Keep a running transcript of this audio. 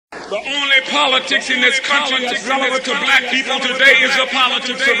The only politics in this country that's relevant to black people today is the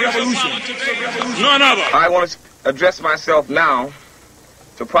politics of revolution. None other. I want to address myself now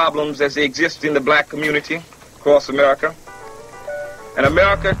to problems as they exist in the black community across America. And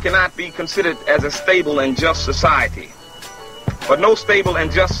America cannot be considered as a stable and just society. But no stable and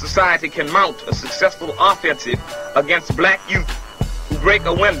just society can mount a successful offensive against black youth who break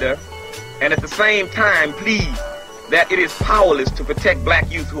a window and at the same time plead that it is powerless to protect black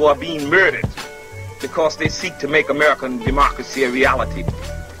youth who are being murdered because they seek to make American democracy a reality.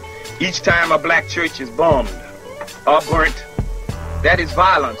 Each time a black church is bombed or burnt, that is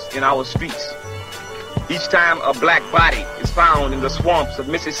violence in our streets. Each time a black body is found in the swamps of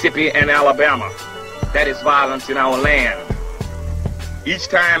Mississippi and Alabama, that is violence in our land. Each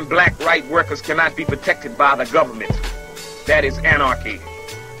time black right workers cannot be protected by the government, that is anarchy.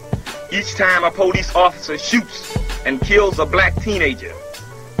 Each time a police officer shoots and kills a black teenager,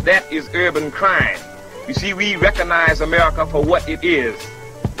 that is urban crime. You see, we recognize America for what it is,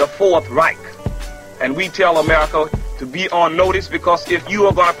 the Fourth Reich. And we tell America to be on notice because if you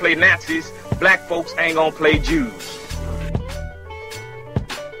are going to play Nazis, black folks ain't going to play Jews.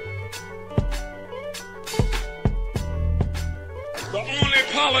 The only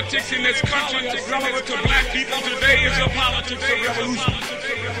politics in this country that's relevant to black people today is the politics of revolution.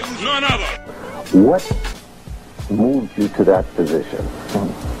 None other. What moved you to that position?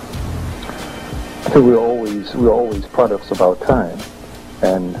 I think we're always products of our time,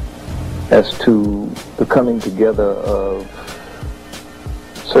 and as to the coming together of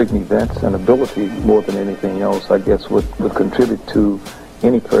certain events and ability more than anything else, I guess would contribute to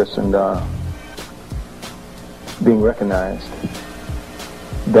any person being recognized.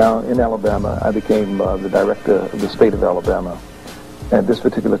 Down in Alabama, I became the director of the state of Alabama. At this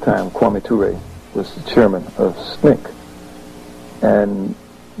particular time, Kwame Ture was the chairman of SNCC. And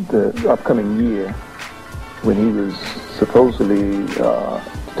the upcoming year, when he was supposedly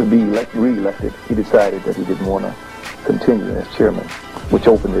to be re-elected, he decided that he didn't want to continue as chairman, which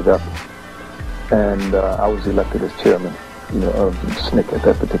opened it up. And I was elected as chairman, of SNCC at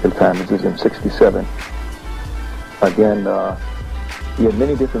that particular time. It was in '67. Again, he had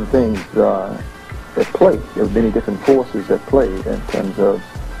many different things at play. There were many different forces at play in terms of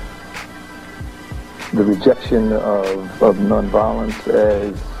the rejection of nonviolence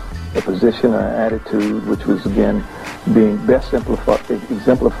as a position or attitude, which was again being best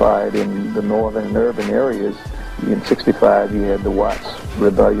exemplified in the northern and urban areas. In '65, you had the Watts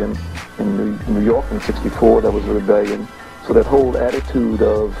Rebellion. In New York in '64, there was a rebellion. So that whole attitude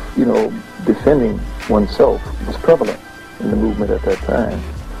of, defending oneself was prevalent in the movement at that time.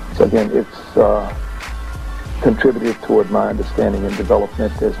 So again, it's contributed toward my understanding and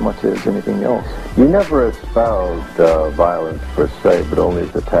development as much as anything else. You never espoused violence per se, but only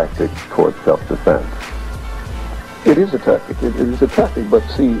as a tactic toward self-defense. It is a tactic. It is a tactic, but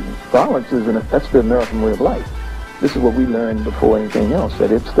see, violence that's the American way of life. This is what we learned before anything else,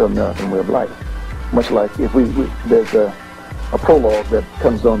 that it's the American way of life. Much like if there's a prologue that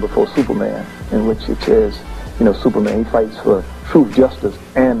comes on before Superman, in which it says, Superman, he fights for truth, justice,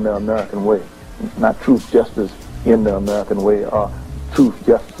 and the American way. Not truth, justice in the American way, or truth,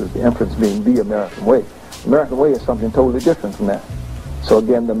 justice, the inference being the American way. The American way is something totally different from that. So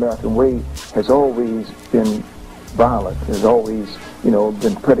again, the American way has always been violent, has always,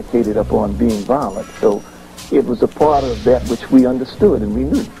 been predicated upon being violent. So it was a part of that which we understood and we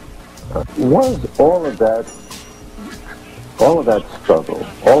knew. Was all of that struggle,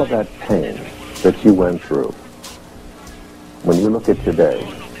 all of that pain that you went through, when you look at today,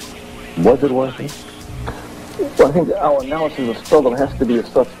 was it worth it? Well, I think our analysis of struggle has to be as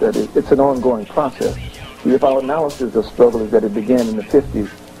such that it's an ongoing process. If our analysis of struggle is that it began in the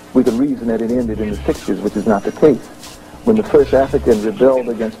 50s, we can reason that it ended in the 60s, which is not the case. When the first African rebelled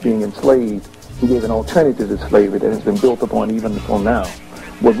against being enslaved, he gave an alternative to slavery that has been built upon even until now.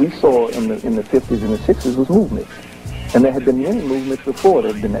 What we saw in the 50s and the 60s was movement. And there had been many movements before.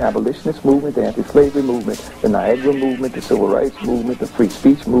 There had been the abolitionist movement, the anti-slavery movement, the Niagara movement, the civil rights movement, the free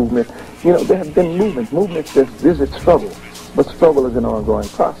speech movement. There have been movements that visit struggle. But struggle is an ongoing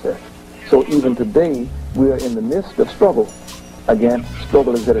process. So even today, we are in the midst of struggle. Again,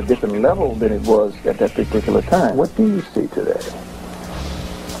 struggle is at a different level than it was at that particular time. What do you see today?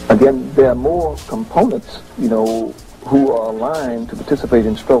 Again, there are more components, who are aligned to participate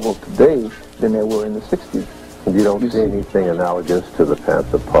in struggle today than there were in the 60s. You don't see anything analogous to the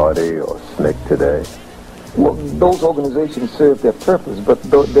Panther Party or SNCC today? Well, those organizations serve their purpose, but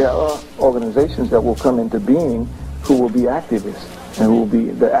there are organizations that will come into being who will be activists. And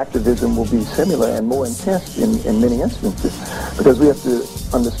the activism will be similar and more intense in many instances, because we have to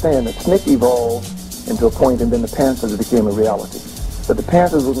understand that SNCC evolved into a point, and then the Panthers became a reality. But the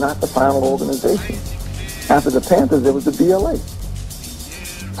Panthers was not the final organization. After the Panthers, there was the BLA.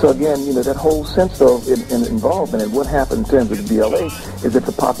 So again, that whole sense of involvement, and what happened in terms of the BLA is that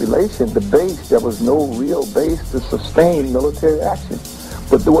the population, the base, there was no real base to sustain military action.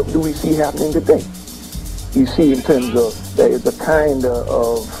 But what do we see happening today? You see, in terms of, there is a kind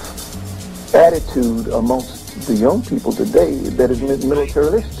of attitude amongst the young people today that is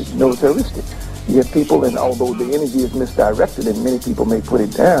militaristic. You have people, and although the energy is misdirected and many people may put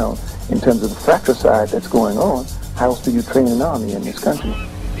it down in terms of the fratricide that's going on, how else do you train an army in this country?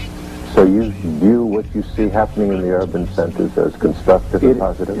 So you view what you see happening in the urban centers as constructive or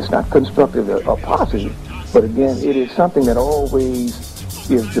positive? It's not constructive or positive, but again, it is something that always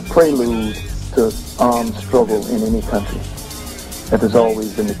is the prelude to armed struggle in any country. That has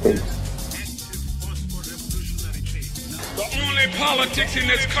always been the case. The only politics in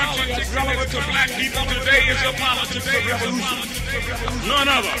this country that's relevant to black people today is the politics of revolution. None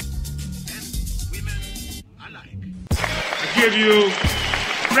other. I give you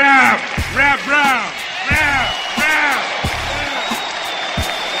rap.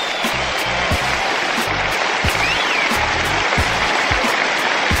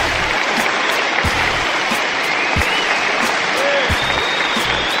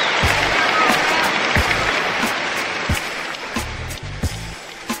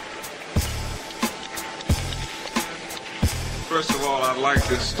 First of all, I'd like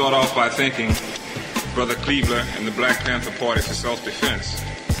to start off by thanking Brother Cleveland and the Black Panther Party for self-defense.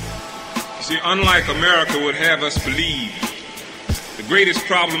 You see, unlike America would have us believe, the greatest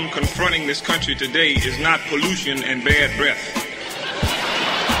problem confronting this country today is not pollution and bad breath.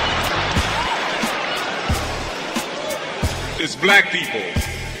 It's black people.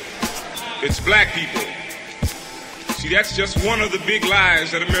 It's black people. See, that's just one of the big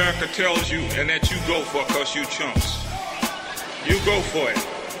lies that America tells you and that you go for because you chumps. You go for it.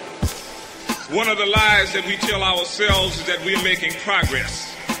 One of the lies that we tell ourselves is that we're making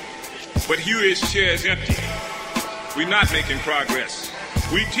progress. But Huey's chair is empty. We're not making progress.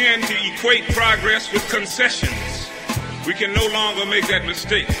 We tend to equate progress with concessions. We can no longer make that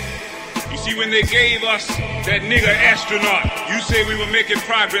mistake. You see, when they gave us that nigger astronaut, you say we were making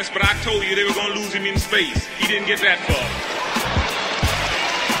progress, but I told you they were going to lose him in space. He didn't get that far.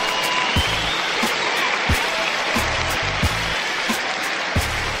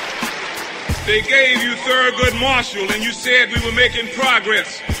 They gave you Thurgood Marshall and you said we were making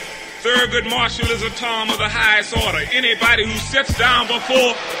progress. Thurgood Marshall is a Tom of the highest order. Anybody who sits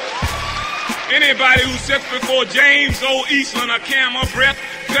before James O. Eastland, a camel breath,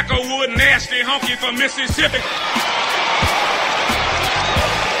 Peckerwood, nasty honky from Mississippi.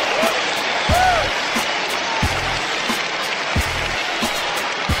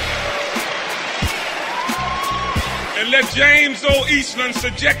 And let James O. Eastland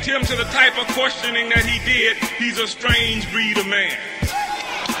subject him to the type of questioning that he did. He's a strange breed of man.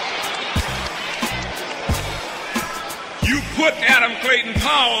 You put Adam Clayton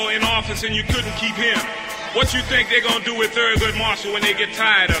Powell in office and you couldn't keep him. What you think they're going to do with Thurgood Marshall when they get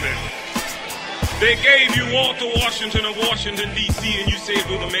tired of it? They gave you Walter Washington of Washington, D.C., and you said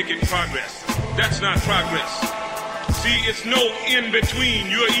we were making progress. That's not progress. See, it's no in-between.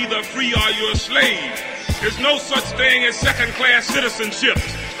 You're either free or you're a slave. There's no such thing as second-class citizenship.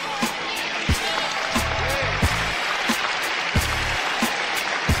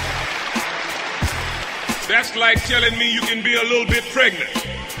 That's like telling me you can be a little bit pregnant.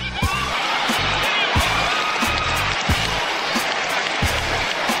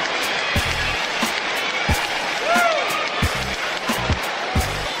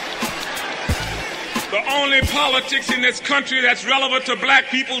 The only politics in this country that's relevant to black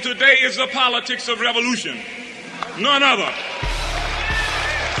people today is the politics of revolution. None other.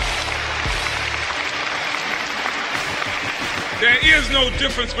 There is no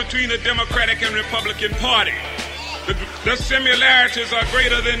difference between the Democratic and Republican Party. The similarities are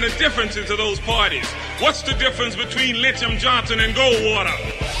greater than the differences of those parties. What's the difference between Lyndon Johnson and Goldwater?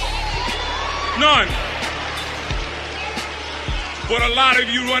 None. But a lot of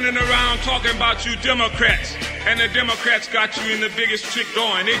you running around talking about you Democrats, and the Democrats got you in the biggest trick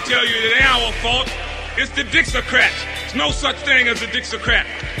going. They tell you it ain't our fault, it's the Dixiecrats. There's no such thing as a Dixiecrat.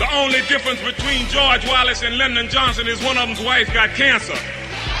 The only difference between George Wallace and Lyndon Johnson is one of them's wife got cancer.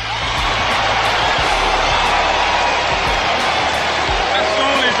 That's the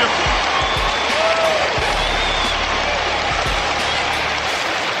only difference.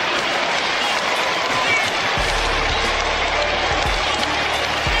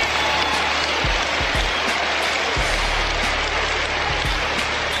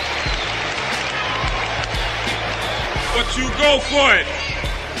 But you go for it.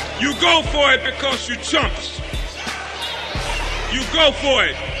 You go for it because you chumps. You go for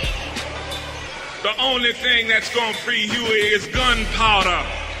it. The only thing that's gonna free Huey is gunpowder.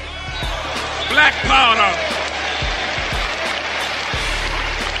 Black powder.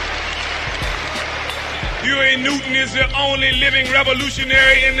 Huey Newton is the only living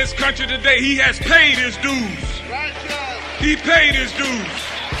revolutionary in this country today. He has paid his dues. He paid his dues.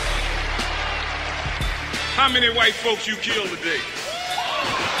 How many white folks you killed today?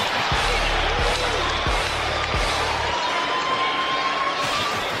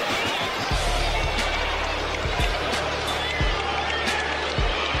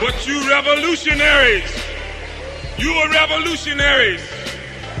 But you revolutionaries, you are revolutionaries.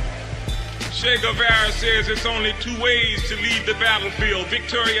 Che Guevara says it's only two ways to leave the battlefield,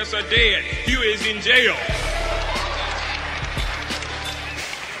 victorious or dead. Huey is in jail.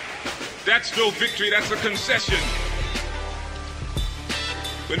 That's no victory, that's a concession.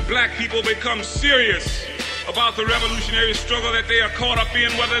 When black people become serious about the revolutionary struggle that they are caught up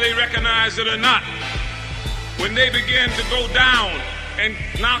in, whether they recognize it or not, when they begin to go down and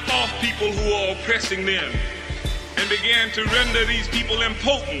knock off people who are oppressing them and begin to render these people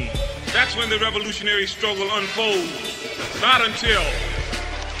impotent, that's when the revolutionary struggle unfolds. Not until.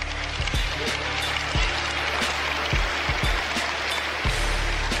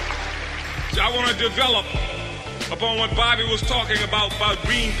 I want to develop upon what Bobby was talking about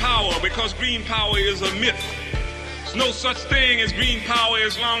green power, because green power is a myth. There's no such thing as green power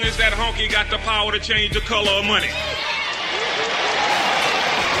as long as that honky got the power to change the color of money.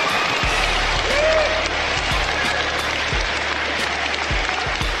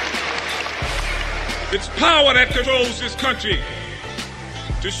 It's power that controls this country.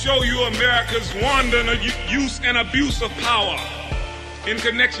 To show you America's wanton use and abuse of power in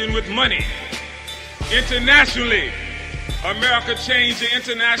connection with money. Internationally, America changed the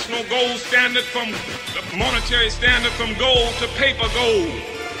international gold standard from the monetary standard from gold to paper gold.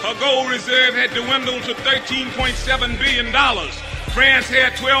 Her gold reserve had dwindled to $13.7 billion. France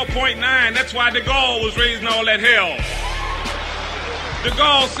had 12.9. That's why de Gaulle was raising all that hell. De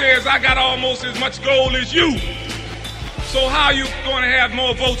Gaulle says, I got almost as much gold as you. So how are you going to have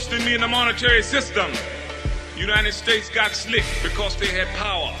more votes than me in the monetary system? United States got slick because they had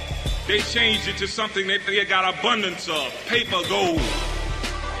power. They changed it to something that they got abundance of. Paper gold.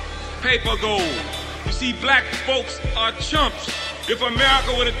 Paper gold. You see, black folks are chumps. If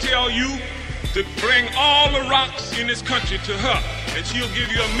America were to tell you to bring all the rocks in this country to her, and she'll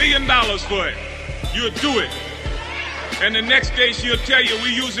give you $1 million for it, you'll do it. And the next day she'll tell you we're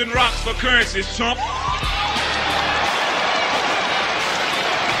using rocks for currencies, chump.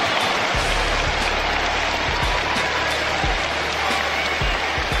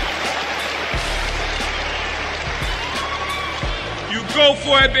 Go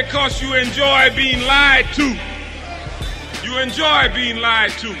for it because you enjoy being lied to. You enjoy being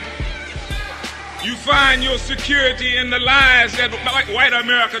lied to. You find your security in the lies that white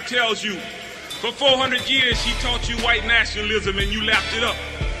America tells you. For 400 years, she taught you white nationalism and you lapped it up.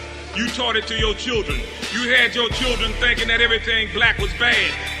 You taught it to your children. You had your children thinking that everything black was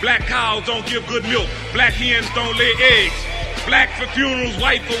bad. Black cows don't give good milk. Black hens don't lay eggs. Black for funerals,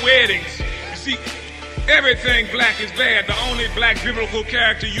 white for weddings. You see, everything black is bad. The only black biblical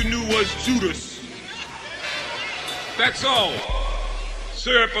character you knew was Judas. That's all.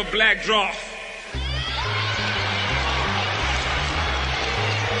 Syrup of black drought.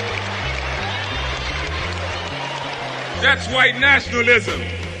 That's white nationalism.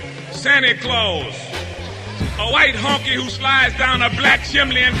 Santa Claus. A white honky who slides down a black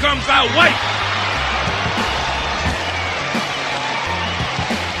chimney and comes out white.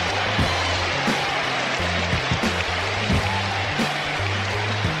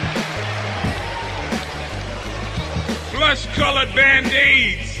 Flush-colored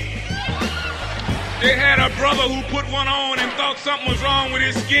Band-Aids. They had a brother who put one on and thought something was wrong with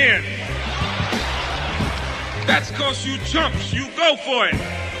his skin. That's because you chumps. You go for it.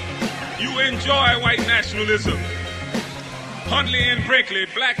 You enjoy white nationalism. Hundley and Brinkley.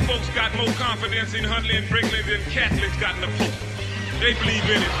 Black folks got more confidence in Hundley and Brinkley than Catholics got in the Pope. They believe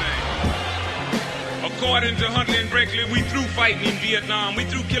anything. According to Hundley and Brinkley, we through fighting in Vietnam. We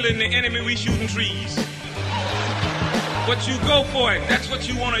through killing the enemy. We shooting trees. But you go for it. That's what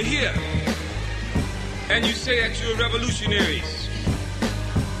you want to hear. And you say that you're revolutionaries.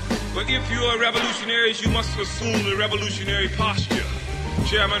 But if you are revolutionaries, you must assume the revolutionary posture.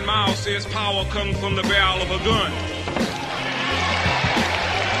 Chairman Mao says power comes from the barrel of a gun.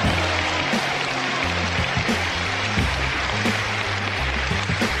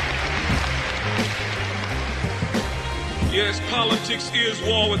 Yes, politics is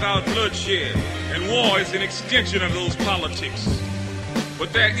war without bloodshed, and war is an extension of those politics.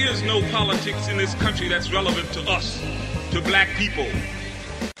 But there is no politics in this country that's relevant to us, to black people.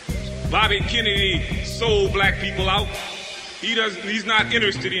 Bobby Kennedy sold black people out. He's not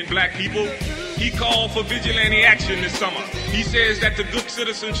interested in black people. He called for vigilante action this summer. He says that the good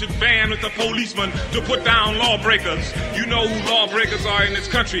citizens should band with the policemen to put down lawbreakers. You know who lawbreakers are in this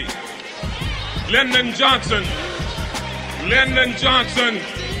country. Lyndon Johnson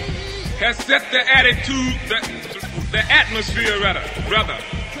has set the attitude, the atmosphere rather,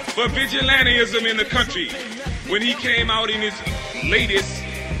 for vigilantism in the country when he came out in his latest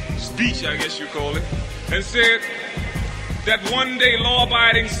speech, I guess you call it, and said that one day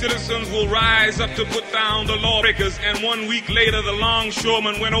law-abiding citizens will rise up to put down the lawbreakers, and 1 week later the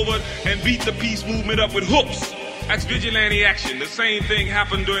longshoremen went over and beat the peace movement up with hooks. That's vigilante action. The same thing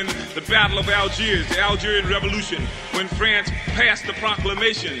happened during the Battle of Algiers, the Algerian Revolution, when France passed the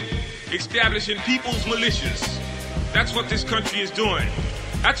proclamation establishing people's militias. That's what this country is doing.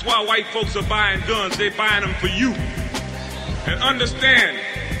 That's why white folks are buying guns. They're buying them for you. And understand,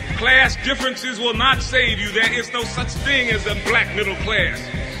 class differences will not save you. There is no such thing as a black middle class.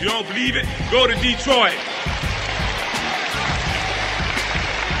 You don't believe it? Go to Detroit.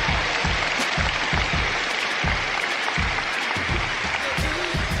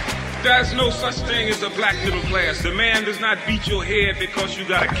 There's no such thing as a black middle class. The man does not beat your head because you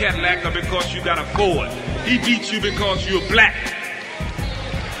got a Cadillac or because you got a Ford. He beats you because you're black.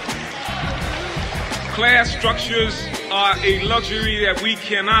 Class structures are a luxury that we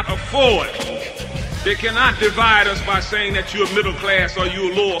cannot afford. They cannot divide us by saying that you're middle class or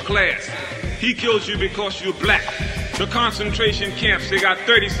you're lower class. He kills you because you're black. The concentration camps, they got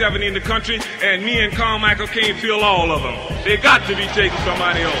 37 in the country, and me and Carmichael can't fill all of them. They got to be taken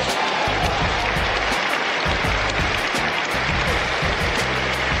somebody else.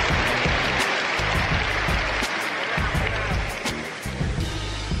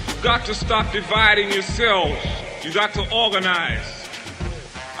 You got to stop dividing yourselves. You got to organize.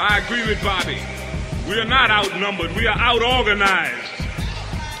 I agree with Bobby. We are not outnumbered. We are out-organized.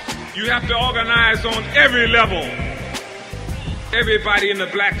 You have to organize on every level. Everybody in the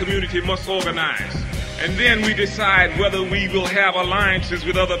black community must organize. And then we decide whether we will have alliances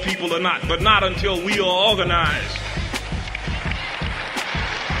with other people or not, but not until we are organized.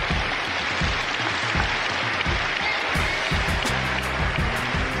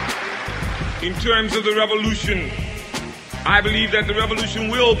 In terms of the revolution, I believe that the revolution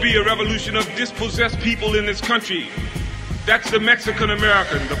will be a revolution of dispossessed people in this country. That's the Mexican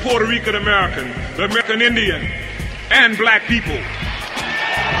American, the Puerto Rican American, the American Indian, and black people.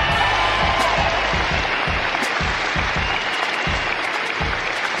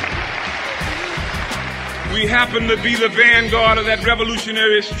 We happen to be the vanguard of that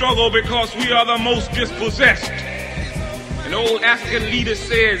revolutionary struggle because we are the most dispossessed. An old African leader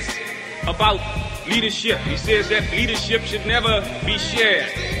says about leadership, he says that leadership should never be shared.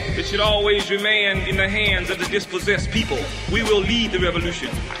 It should always remain in the hands of the dispossessed people. We will lead the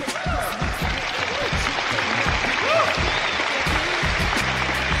revolution.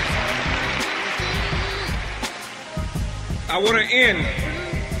 I want to end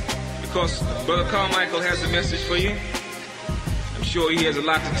because Brother Carmichael has a message for you. I'm sure he has a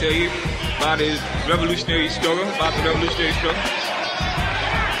lot to tell you about his revolutionary struggle, about the revolutionary struggle.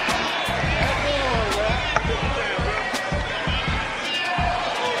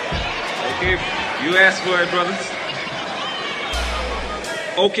 Okay, you asked for it, brothers.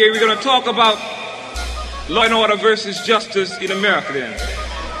 Okay, we're going to talk about law and order versus justice in America then.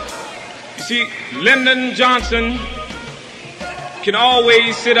 You see, Lyndon Johnson can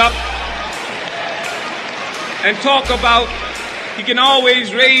always sit up and talk about, he can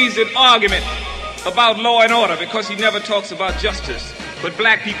always raise an argument about law and order because he never talks about justice. But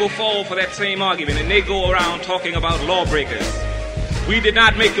black people fall for that same argument and they go around talking about lawbreakers. We did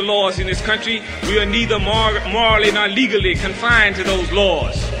not make the laws in this country. We are neither morally nor legally confined to those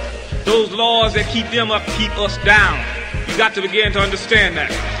laws. Those laws that keep them up keep us down. You got to begin to understand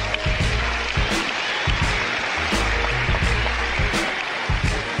that.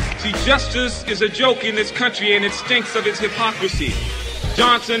 See, justice is a joke in this country and it stinks of its hypocrisy.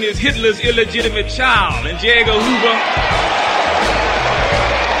 Johnson is Hitler's illegitimate child and J. Edgar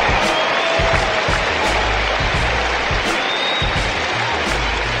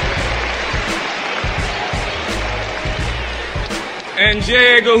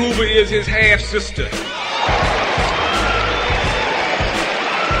Hoover is his half-sister.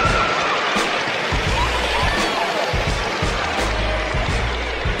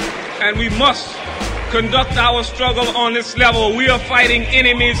 And we must conduct our struggle on this level, we are fighting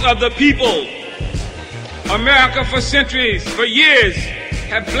enemies of the people. America for centuries, for years,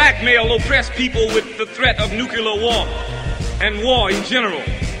 have blackmailed oppressed people with the threat of nuclear war and war in general.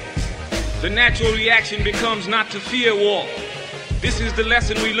 The natural reaction becomes not to fear war. This is the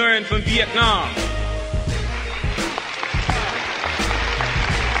lesson we learned from Vietnam.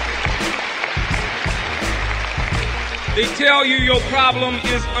 They tell you your problem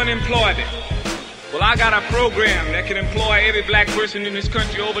is unemployment. Well, I got a program that can employ every black person in this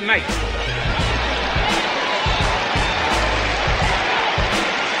country overnight.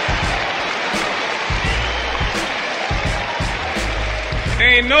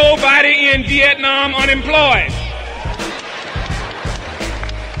 Ain't nobody in Vietnam unemployed.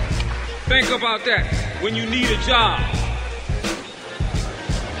 Think about that when you need a job.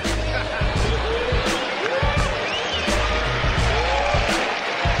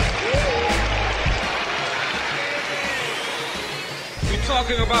 We're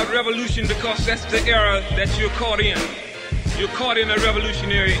talking about revolution because that's the era that you're caught in. You're caught in a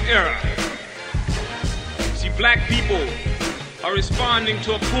revolutionary era. See, black people are responding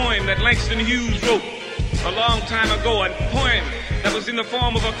to a poem that Langston Hughes wrote a long time ago, a poem that was in the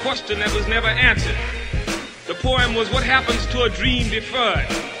form of a question that was never answered. The poem was, what happens to a dream deferred?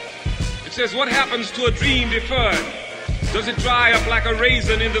 It says, what happens to a dream deferred? Does it dry up like a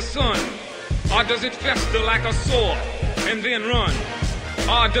raisin in the sun? Or does it fester like a sore and then run?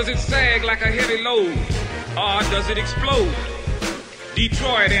 Or does it sag like a heavy load? Or does it explode?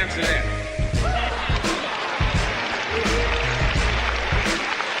 Detroit answered that.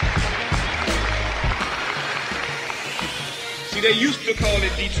 See, they used to call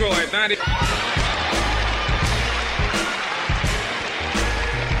it Detroit. Now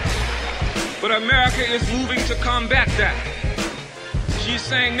but America is moving to combat that. She's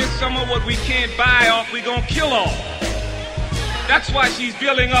saying this summer what we can't buy off, we're gonna kill off. That's why she's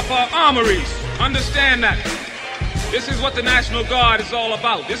building up her armories. Understand that. This is what the National Guard is all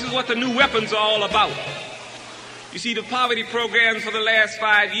about. This is what the new weapons are all about. You see, the poverty programs for the last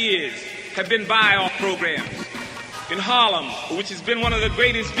 5 years have been buy-off programs. In Harlem, which has been one of the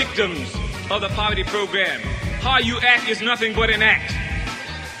greatest victims of the poverty program, how you act is nothing but an act.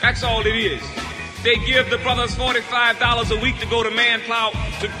 That's all it is. They give the brothers $45 a week to go to manpower,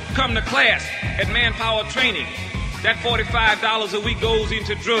 to come to class at manpower training. That $45 a week goes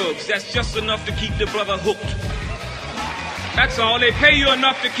into drugs. That's just enough to keep the brother hooked. That's all. They pay you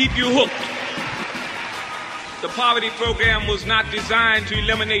enough to keep you hooked. The poverty program was not designed to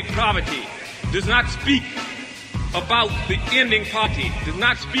eliminate poverty. Does not speak about the ending poverty. Does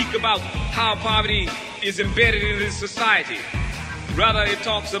not speak about how poverty is embedded in this society. Rather, it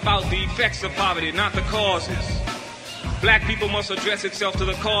talks about the effects of poverty, not the causes. Black people must address itself to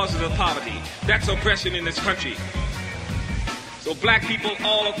the causes of poverty. That's oppression in this country. So black people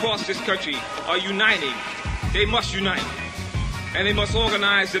all across this country are uniting. They must unite. And they must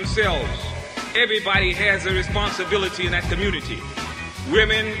organize themselves. Everybody has a responsibility in that community.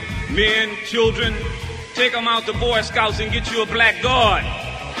 Women, men, children. Take them out to Boy Scouts and get you a black guard.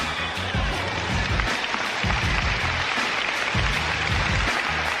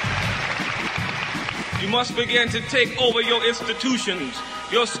 You must begin to take over your institutions,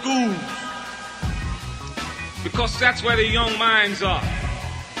 your schools, because that's where the young minds are.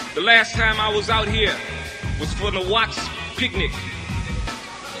 The last time I was out here was for the Watts picnic.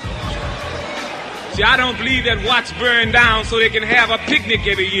 See, I don't believe that Watts burned down so they can have a picnic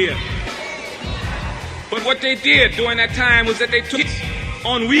every year. But what they did during that time was that they took,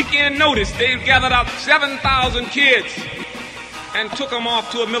 on weekend notice, they gathered up 7,000 kids and took them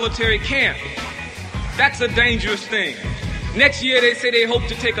off to a military camp. That's a dangerous thing. Next year they say they hope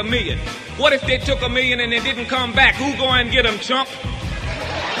to take 1 million. What if they took 1 million and they didn't come back? Who go and get them, chump?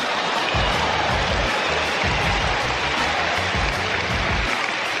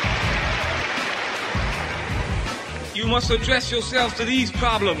 You must address yourselves to these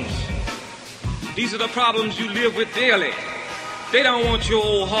problems. These are the problems you live with daily. They don't want your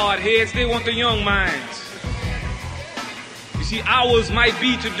old hard heads, they want the young minds. You see, ours might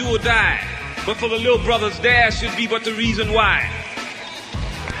be to do or die, but for the little brothers, theirs should be but the reason why.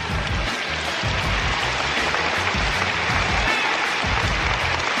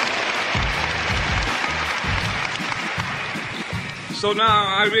 So now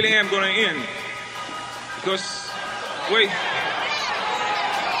I really am going to end, because, wait.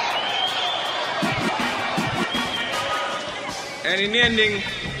 And in ending,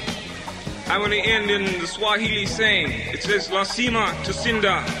 I want to end in the Swahili saying. It says, Lasima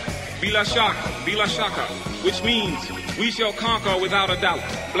Tusinda Bila Shaka, which means we shall conquer without a doubt.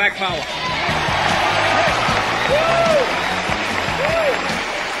 Black power.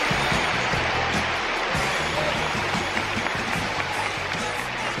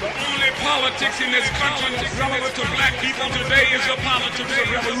 Politics in this country that's relevant to black people today is the politics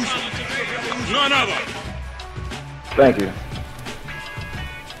of revolution. None other. Thank you.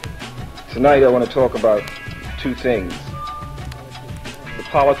 Tonight I want to talk about two things. The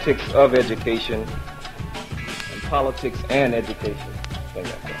politics of education and politics and education.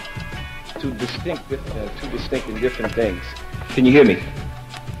 Two distinct and different things. Can you hear me?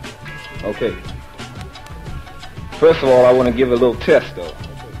 Okay. First of all, I want to give a little test though.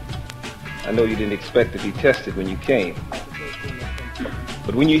 I know you didn't expect to be tested when you came.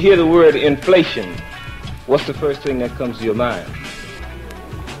 But when you hear the word inflation, what's the first thing that comes to your mind?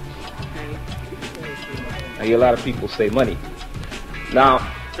 I hear a lot of people say money.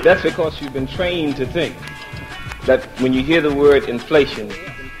 Now, that's because you've been trained to think that when you hear the word inflation,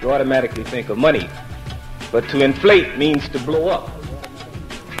 you automatically think of money. But to inflate means to blow up.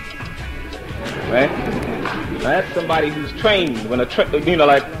 Right? Now that's somebody who's trained. When a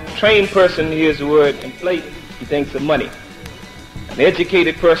trained person hears the word inflate, he thinks of money. An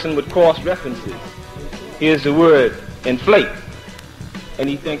educated person with cross references hears the word inflate, and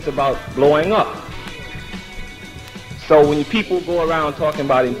he thinks about blowing up. So when people go around talking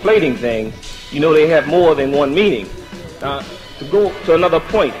about inflating things, you know they have more than one meaning. Now, to go to another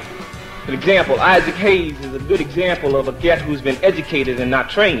point, for example, Isaac Hayes is a good example of a cat who's been educated and not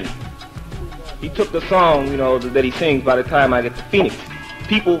trained. He took the song, that he sings, By the Time I Get to Phoenix.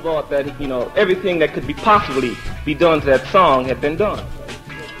 People thought that, everything that could possibly be done to that song had been done.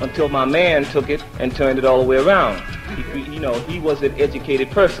 Until my man took it and turned it all the way around. He was an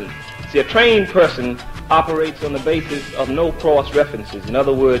educated person. See, a trained person operates on the basis of no cross references. In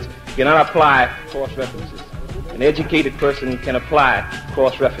other words, you cannot apply cross references. An educated person can apply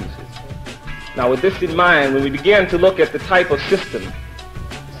cross references. Now, with this in mind, when we began to look at the type of system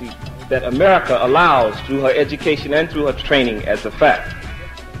that America allows through her education and through her training as a fact,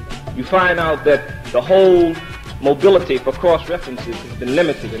 you find out that the whole mobility for cross references has been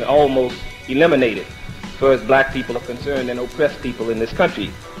limited and almost eliminated as far as black people are concerned and oppressed people in this country.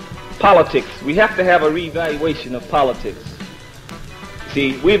 Politics, we have to have a reevaluation of politics.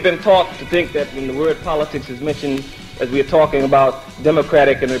 See, we've been taught to think that when the word politics is mentioned, as we are talking about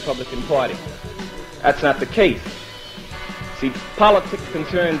Democratic and Republican Party. That's not the case. See, politics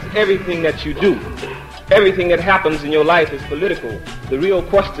concerns everything that you do. Everything that happens in your life is political. The real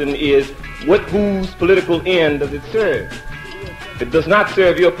question is, whose political end does it serve? If it does not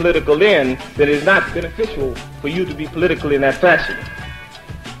serve your political end, then it is not beneficial for you to be political in that fashion.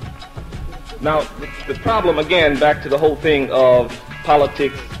 Now, the problem, again, back to the whole thing of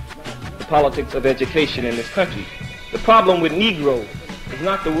politics, the politics of education in this country. The problem with Negro is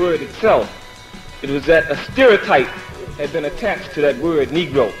not the word itself. It was that a stereotype had been attached to that word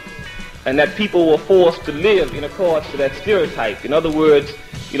Negro, and that people were forced to live in accordance to that stereotype. In other words,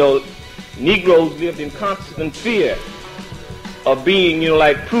 Negroes lived in constant fear of being,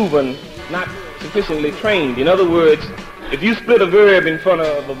 proven not sufficiently trained. In other words, if you split a verb in front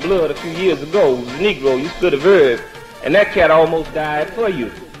of a blood a few years ago, it was a Negro, you split a verb, and that cat almost died for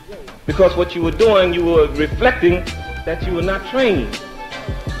you. Because what you were doing, you were reflecting that you were not trained.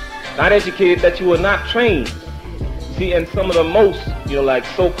 Not educated, that you were not trained. See, and some of the most,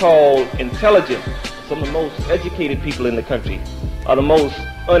 so-called intelligent, some of the most educated people in the country are the most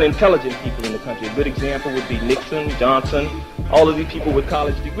unintelligent people in the country. A good example would be Nixon, Johnson, all of these people with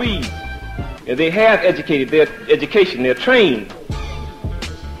college degrees. They have their education, they're trained,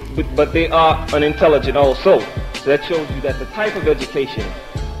 but they are unintelligent also. So that shows you that the type of education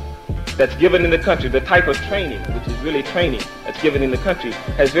that's given in the country, the type of training, which is really training that's given in the country,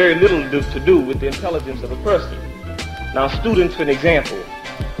 has very little to do with the intelligence of a person. Now, students, for an example,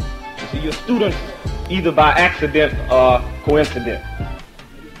 you see, you're students either by accident or coincidence.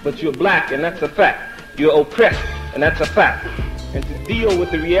 But you're black, and that's a fact. You're oppressed, and that's a fact. And to deal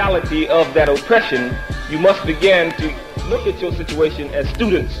with the reality of that oppression, you must begin to look at your situation as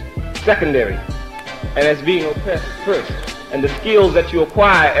students, secondary, and as being oppressed first. And the skills that you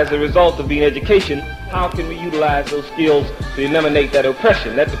acquire as a result of being education, how can we utilize those skills to eliminate that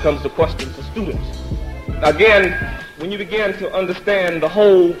oppression? That becomes the question for students. Again, when you begin to understand the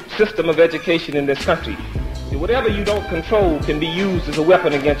whole system of education in this country, whatever you don't control can be used as a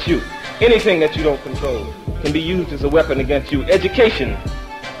weapon against you. Anything that you don't control can be used as a weapon against you. Education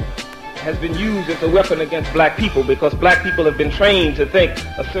has been used as a weapon against black people because black people have been trained to think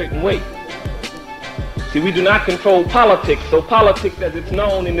a certain way. See, we do not control politics, so politics as it's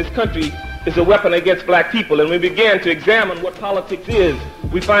known in this country is a weapon against black people. And we began to examine what politics is.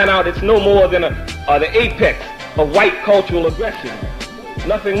 We find out it's no more than the apex of white cultural aggression.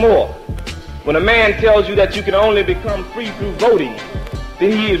 Nothing more. When a man tells you that you can only become free through voting,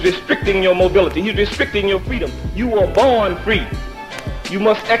 then he is restricting your mobility. He's restricting your freedom. You were born free. You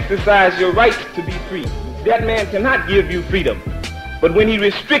must exercise your rights to be free. That man cannot give you freedom. But when he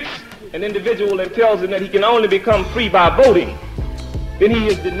restricts an individual and tells him that he can only become free by voting, then he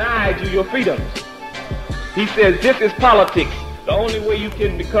has denied you your freedoms. He says this is politics. The only way you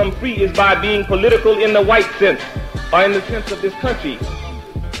can become free is by being political in the white sense, or in the sense of this country.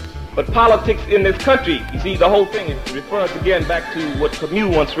 But politics in this country, you see, the whole thing refers again back to what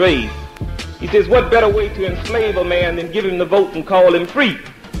Camus once raised. He says, what better way to enslave a man than give him the vote and call him free?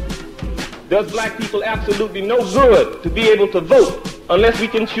 Does black people absolutely no good to be able to vote unless we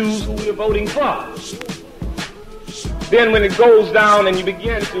can choose who we're voting for? Then when it goes down and you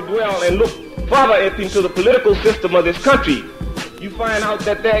begin to dwell and look further into the political system of this country, you find out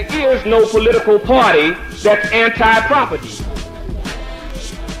that there is no political party that's anti-property.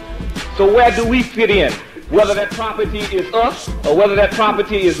 So where do we fit in? Whether that property is us, or whether that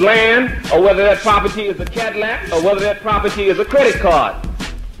property is land, or whether that property is a Cadillac, or whether that property is a credit card.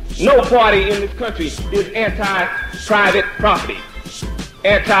 No party in this country is anti-private property,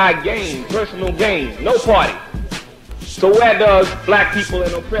 anti-gain, personal gain. No party. So where does black people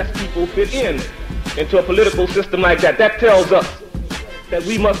and oppressed people fit into a political system like that? That tells us that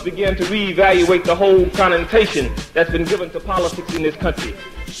we must begin to reevaluate the whole connotation that's been given to politics in this country.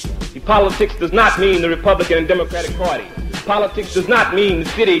 See, politics does not mean the Republican and Democratic Party. Politics does not mean the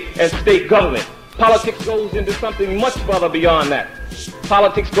city and state government. Politics goes into something much further beyond that.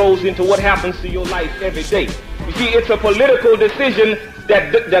 Politics goes into what happens to your life every day. You see, it's a political decision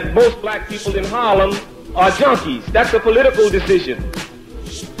that most black people in Harlem are junkies. That's a political decision.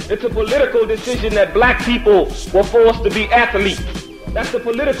 It's a political decision that black people were forced to be athletes. That's a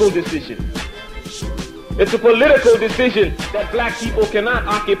political decision. It's a political decision that black people cannot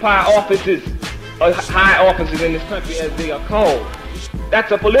occupy offices, or high offices in this country as they are called.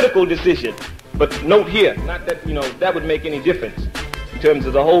 That's a political decision. But note here, not that, that would make any difference in terms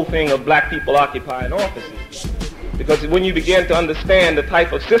of the whole thing of black people occupying offices. Because when you begin to understand the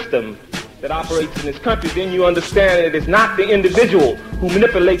type of system that operates in this country, then you understand that it is not the individual who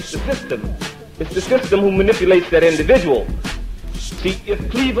manipulates the system. It's the system who manipulates that individual. See, if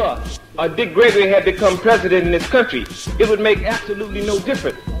Cleaver or Dick Gregory had become president in this country, it would make absolutely no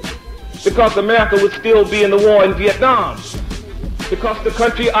difference. Because America would still be in the war in Vietnam. Because the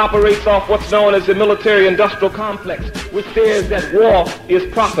country operates off what's known as the military-industrial complex, which says that war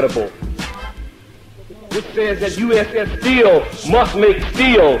is profitable. Which says that USS Steel must make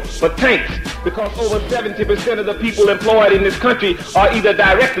steel for tanks, because over 70% of the people employed in this country are either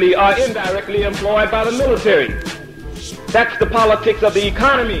directly or indirectly employed by the military. That's the politics of the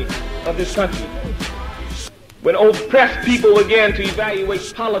economy of this country. When oppressed people begin to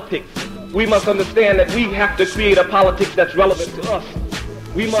evaluate politics, we must understand that we have to create a politics that's relevant to us.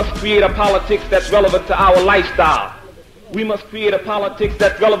 We must create a politics that's relevant to our lifestyle. We must create a politics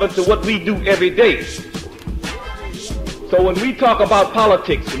that's relevant to what we do every day. So when we talk about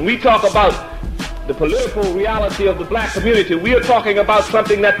politics, when we talk about the political reality of the black community, we are talking about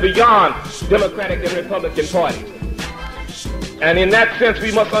something that's beyond Democratic and Republican parties. And in that sense,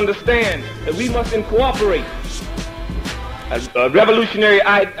 we must understand that we must incorporate a revolutionary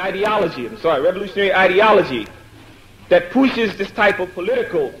ideology that pushes this type of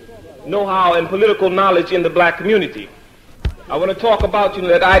political know-how and political knowledge in the black community. I want to talk about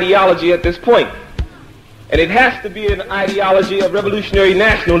that ideology at this point. And it has to be an ideology of revolutionary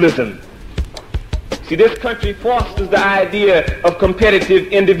nationalism. See, this country fosters the idea of competitive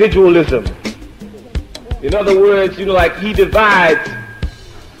individualism. In other words, like he divides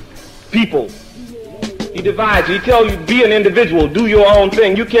people. He divides you. He tells you, be an individual, do your own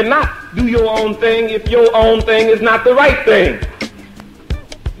thing. You cannot do your own thing if your own thing is not the right thing.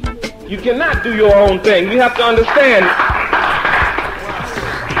 You cannot do your own thing. You have to understand,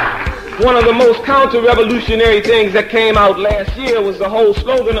 one of the most counter-revolutionary things that came out last year was the whole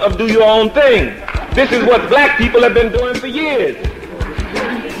slogan of do your own thing. This is what black people have been doing for years.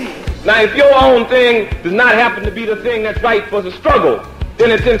 Now, if your own thing does not happen to be the thing that's right for the struggle,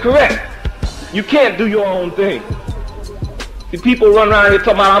 then it's incorrect. You can't do your own thing. The people run around here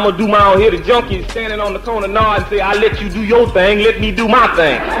talking about, I'm going to do my own here. The junkies standing on the corner nod and say, I let you do your thing, let me do my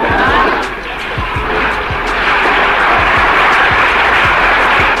thing.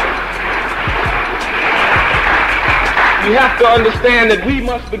 You have to understand that we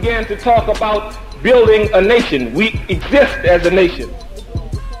must begin to talk about building a nation. We exist as a nation.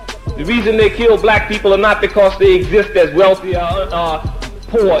 The reason they kill black people are not because they exist as wealthy or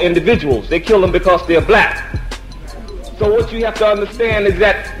poor individuals. They kill them because they're black. So what you have to understand is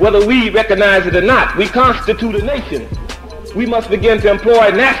that whether we recognize it or not, we constitute a nation. We must begin to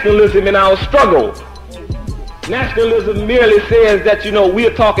employ nationalism in our struggle. Nationalism merely says that, we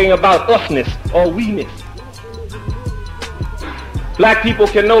are talking about usness or we-ness. Black people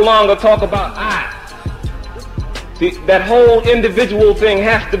can no longer talk about I. See, that whole individual thing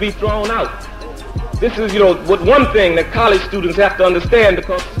has to be thrown out. This is, one thing that college students have to understand,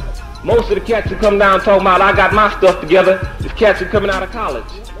 because most of the cats who come down talking about, I got my stuff together, is cats who are coming out of college.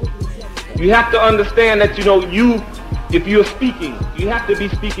 You have to understand that, if you're speaking, you have to be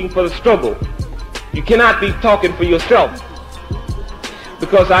speaking for the struggle. You cannot be talking for yourself,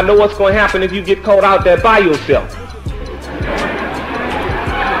 because I know what's going to happen if you get caught out there by yourself.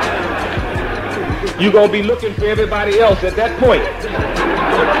 You're going to be looking for everybody else at that point.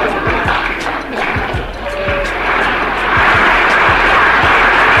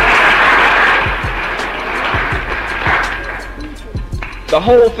 The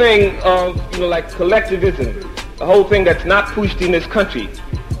whole thing of, like collectivism, the whole thing that's not pushed in this country.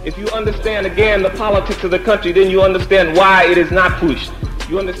 If you understand, again, the politics of the country, then you understand why it is not pushed.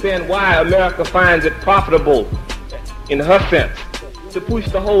 You understand why America finds it profitable, in her sense, to push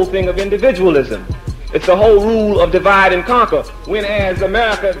the whole thing of individualism. It's the whole rule of divide and conquer, when as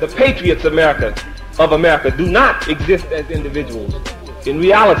America, the patriots of America do not exist as individuals. In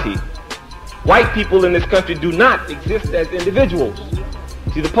reality, white people in this country do not exist as individuals.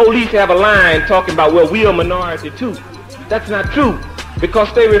 See, the police have a line talking about, well, we are a minority too. That's not true,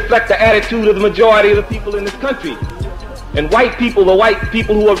 because they reflect the attitude of the majority of the people in this country. And white people, the white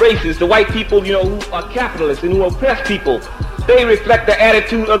people who are racist, the white people, who are capitalists and who oppress people, they reflect the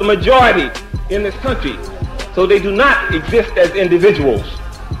attitude of the majority in this country. So they do not exist as individuals.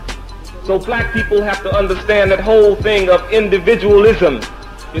 So black people have to understand that whole thing of individualism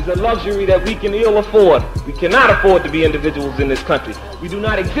is a luxury that we can ill afford. We cannot afford to be individuals in this country. We do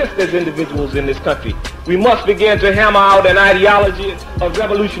not exist as individuals in this country. We must begin to hammer out an ideology of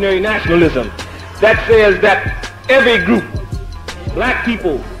revolutionary nationalism that says that every group, black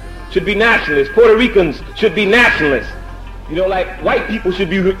people should be nationalists, Puerto Ricans should be nationalists. Like white people should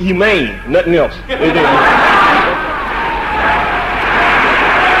be humane, nothing else.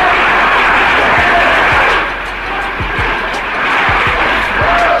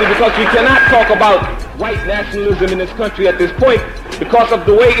 Because we cannot talk about white nationalism in this country at this point because of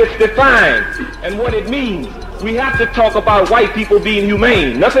the way it's defined and what it means. We have to talk about white people being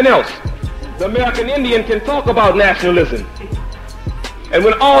humane, nothing else. The American Indian can talk about nationalism. And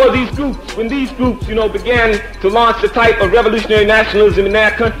when all of these groups, began to launch the type of revolutionary nationalism in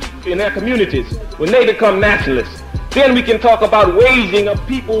their country, in their communities, when they become nationalists, then we can talk about waging a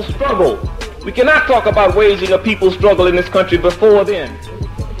people's struggle. We cannot talk about waging a people's struggle in this country before then.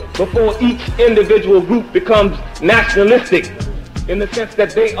 Before each individual group becomes nationalistic in the sense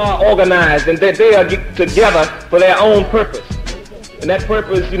that they are organized and that they are together for their own purpose. And that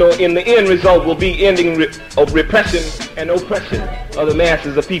purpose, in the end result will be ending of repression and oppression of the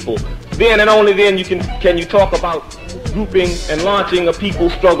masses of people. Then and only then can you talk about grouping and launching a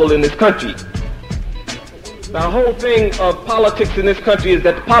people's struggle in this country. Now, the whole thing of politics in this country is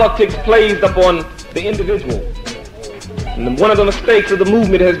that politics plays upon the individual. And one of the mistakes of the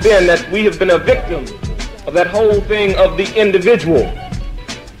movement has been that we have been a victim of that whole thing of the individual.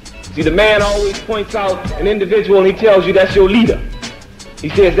 See, the man always points out an individual and he tells you that's your leader. He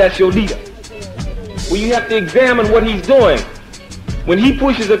says that's your leader. Well, you have to examine what he's doing. When he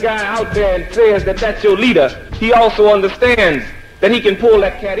pushes a guy out there and says that that's your leader, he also understands that he can pull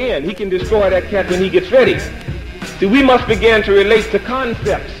that cat in. He can destroy that cat when he gets ready. See, we must begin to relate to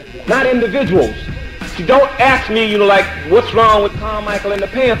concepts, not individuals. See, don't ask me, like, what's wrong with Carmichael and the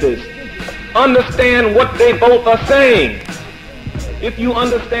Panthers. Understand what they both are saying. If you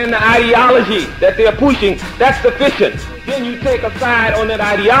understand the ideology that they're pushing, that's sufficient. Then you take a side on that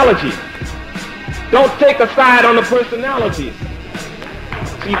ideology. Don't take a side on the personalities.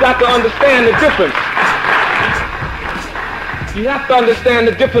 So you got to understand the difference. You have to understand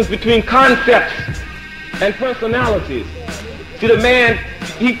the difference between concepts and personalities. See, the man,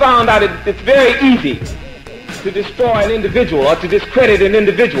 he found out it's very easy to destroy an individual or to discredit an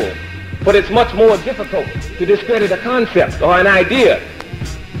individual. But it's much more difficult to discredit a concept or an idea.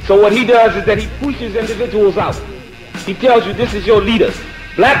 So what he does is that he pushes individuals out. He tells you this is your leaders.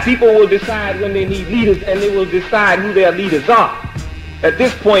 Black people will decide when they need leaders, and they will decide who their leaders are. At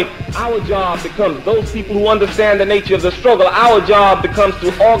this point, our job becomes, those people who understand the nature of the struggle, our job becomes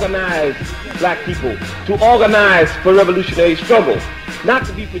to organize black people, to organize for revolutionary struggle. not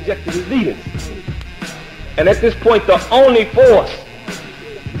to be projected as leaders. And at this point, the only force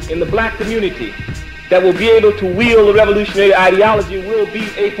in the black community that will be able to wield the revolutionary ideology will be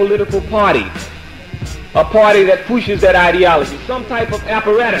a political party. A party that pushes that ideology. Some type of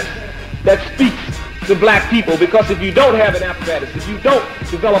apparatus that speaks to black people. Because if you don't have an apparatus, if you don't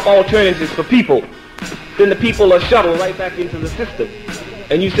develop alternatives for people, then the people are shuttled right back into the system.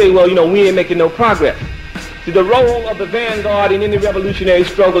 And you say, well, you know, we ain't making no progress. See, the role of the vanguard in any revolutionary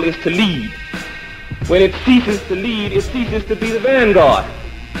struggle is to lead. When it ceases to lead, it ceases to be the vanguard.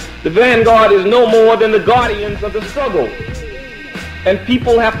 The vanguard is no more than the guardians of the struggle. And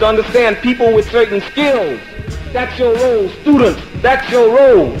people have to understand, people with certain skills, that's your role. Students, that's your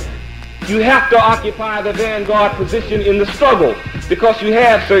role. You have to occupy the vanguard position in the struggle because you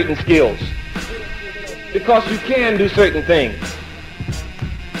have certain skills, because you can do certain things.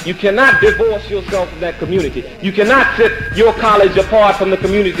 You cannot divorce yourself from that community. You cannot set your college apart from the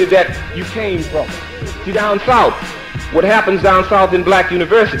community that you came from. See, down south, what happens down south in black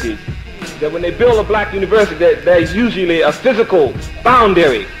universities, that when they build a black university, there's usually a physical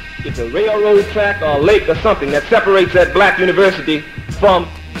boundary. It's a railroad track or a lake or something that separates that black university from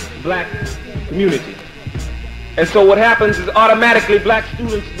black community. And so what happens is automatically black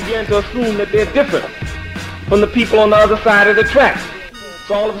students begin to assume that they're different from the people on the other side of the track.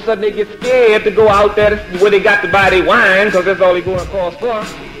 So all of a sudden they get scared to go out there where they got to buy their wine, because that's all they're going across for.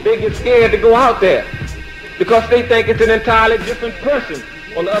 They get scared to go out there because they think it's an entirely different person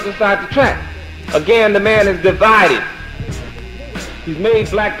on the other side of the track. Again, the man is divided. He's made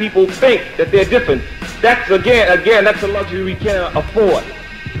black people think that they're different. That's again, that's a luxury we can't afford.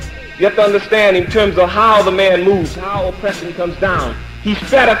 You have to understand in terms of how the man moves, how oppression comes down. He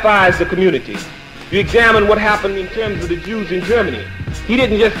stratifies the community. You examine what happened in terms of the Jews in Germany. He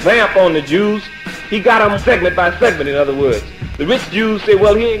didn't just vamp on the Jews. He got them segment by segment, in other words. The rich Jews say,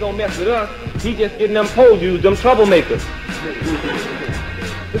 well, he ain't gonna mess with us. He just getting them poor Jews, them troublemakers.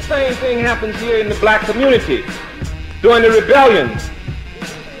 The same thing happens here in the black community. During the rebellions,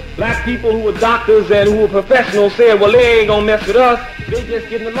 black people who were doctors and who were professionals said, well, they ain't gonna mess with us. They just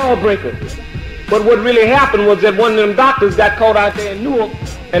getting the lawbreakers. But what really happened was that one of them doctors got caught out there in Newark,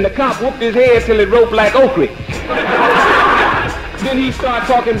 and the cop whooped his head till it roped like okra. Then he started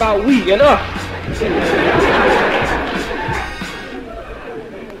talking about we and us.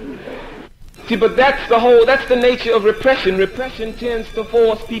 See, but that's the nature of repression. Repression tends to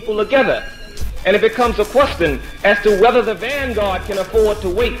force people together. And it becomes a question as to whether the vanguard can afford to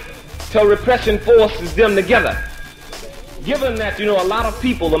wait till repression forces them together. Given that, you know, a lot of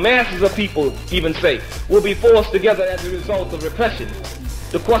people, the masses of people even say, will be forced together as a result of repression.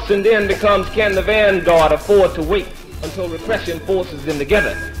 The question then becomes, can the vanguard afford to wait until repression forces them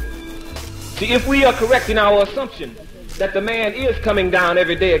together? See, if we are correct in our assumption that the man is coming down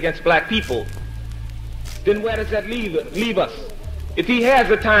every day against black people, then where does that leave us? If he has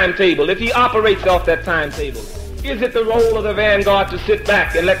a timetable, if he operates off that timetable, is it the role of the vanguard to sit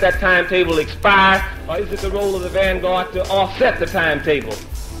back and let that timetable expire, or is it the role of the vanguard to offset the timetable?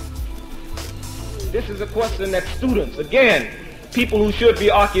 This is a question that students, again, people who should be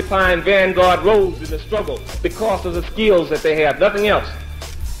occupying vanguard roles in the struggle because of the skills that they have, nothing else.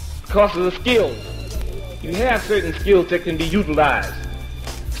 Because of the skills. You have certain skills that can be utilized.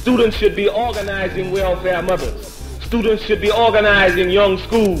 Students should be organizing welfare mothers. Students should be organizing young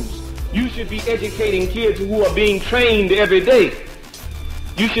schools. You should be educating kids who are being trained every day.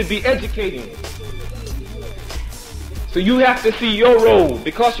 You should be educating. So you have to see your role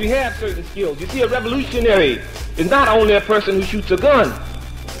because you have certain skills. You see, a revolutionary is not only a person who shoots a gun.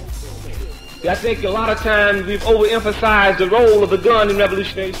 I think a lot of times we've overemphasized the role of the gun in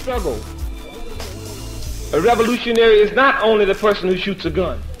revolutionary struggle. A revolutionary is not only the person who shoots a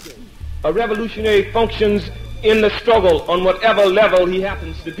gun. A revolutionary functions in the struggle on whatever level he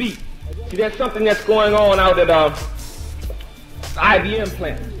happens to be. See, there's something that's going on out at the IBM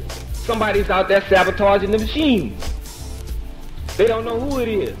plant. Somebody's out there sabotaging the machines. They don't know who it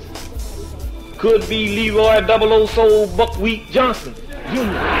is. Could be Leroy 00 Soul Buckwheat Johnson Jr.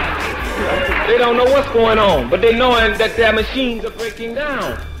 They don't know what's going on, but they know that their machines are breaking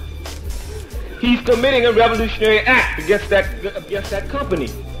down. He's committing a revolutionary act against that company.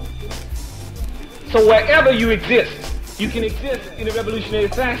 So wherever you exist, you can exist in a revolutionary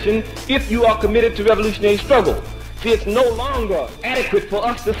fashion if you are committed to revolutionary struggle. See, it's no longer adequate for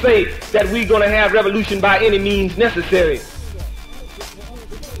us to say that we're going to have revolution by any means necessary.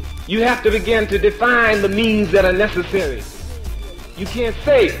 You have to begin to define the means that are necessary. You can't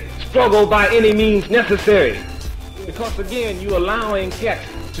say struggle by any means necessary because, again, you're allowing cats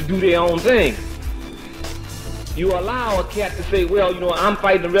to do their own thing. You allow a cat to say, well, I'm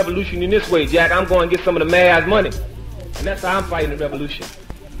fighting the revolution in this way, Jack. I'm going to get some of the mayor's money. And that's how I'm fighting the revolution.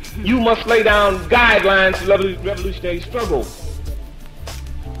 You must lay down guidelines for revolutionary struggle.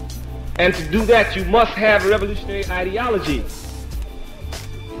 And to do that, you must have a revolutionary ideology.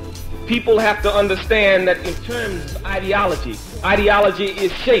 People have to understand that in terms of ideology, ideology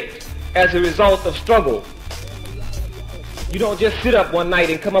is shaped as a result of struggle. You don't just sit up one night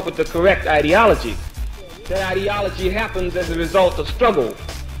and come up with the correct ideology. That ideology happens as a result of struggle,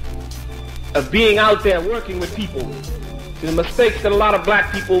 of being out there working with people. The mistakes that a lot of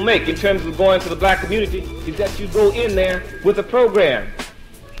black people make in terms of going to the black community is that you go in there with a program.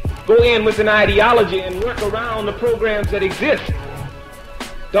 Go in with an ideology and work around the programs that exist.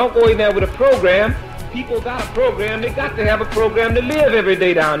 Don't go in there with a program. People got a program. They got to have a program to live every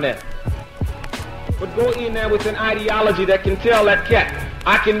day down there. But go in there with an ideology that can tell that cat,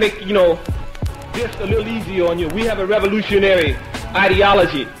 I can make, this a little easier on you. We have a revolutionary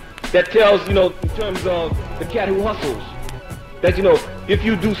ideology that tells, in terms of the cat who hustles, that, if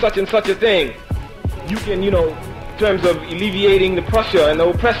you do such and such a thing, you can, in terms of alleviating the pressure and the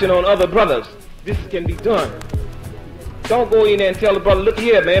oppression on other brothers, this can be done. Don't go in there and tell the brother, look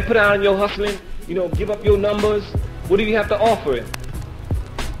here, man, put down your hustling, give up your numbers. What do you have to offer him?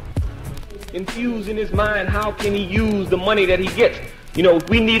 Infuse in his mind, how can he use the money that he gets?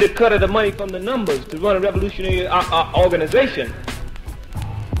 We need a cut of the money from the numbers to run a revolutionary organization.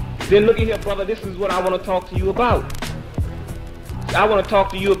 Then look at here, brother, this is what I want to talk to you about. I want to talk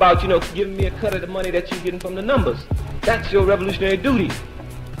to you about, giving me a cut of the money that you're getting from the numbers. That's your revolutionary duty.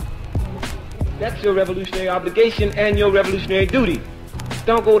 That's your revolutionary obligation and your revolutionary duty.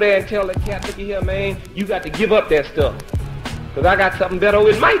 Don't go there and tell the cat, look at here, man, you got to give up that stuff. Because I got something better.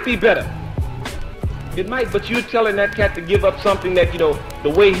 It might be better. It might, but you're telling that cat to give up something that, the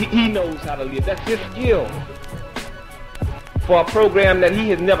way he knows how to live. That's his skill. For a program that he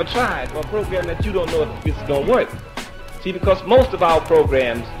has never tried, for a program that you don't know if it's going to work. See, because most of our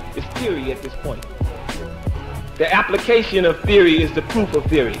programs is theory at this point. The application of theory is the proof of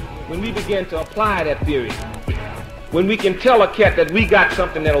theory. When we begin to apply that theory, when we can tell a cat that we got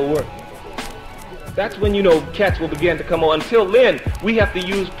something that'll work, that's when, cats will begin to come on. Until then, we have to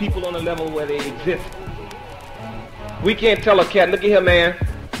use people on a level where they exist. We can't tell a cat, look at here, man.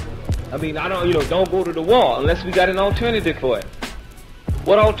 Don't go to the wall unless we got an alternative for it.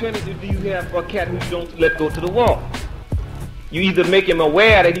 What alternative do you have for a cat who you don't let go to the wall? You either make him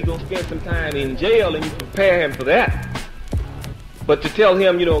aware that he's going to spend some time in jail and you prepare him for that. But to tell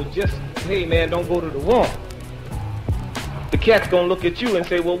him, just, hey, man, don't go to the wall. The cat's going to look at you and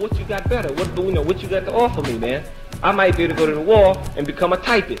say, well, what you got better? What you got to offer me, man? I might be able to go to the wall and become a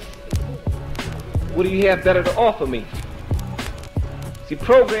typist. What do you have better to offer me? See,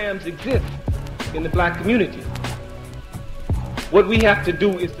 programs exist in the black community. What we have to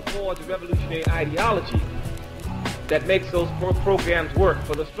do is to forge a revolutionary ideology that makes those programs work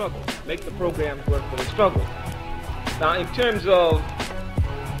for the struggle. Make the programs work for the struggle. Now, in terms of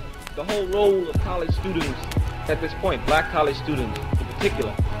the whole role of college students at this point, black college students in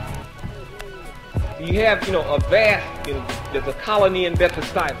particular, you have, a vast, there's a colony in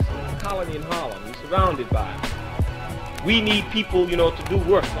Bedford-Stuyvesant, a colony in Harlem, you're surrounded by it. We need people, to do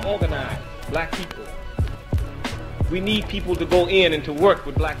work, to organize black people. We need people to go in and to work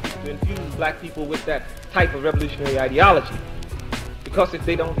with black people, to infuse black people with that type of revolutionary ideology. Because if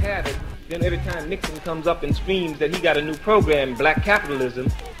they don't have it, then every time Nixon comes up and screams that he got a new program, black capitalism,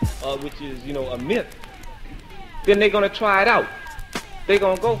 which is, a myth, then they're going to try it out. They're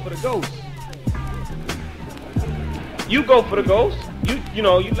going to go for the ghost. You go for the ghost. You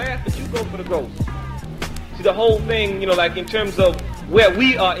laugh, but you go for the ghost. See, the whole thing, like in terms of where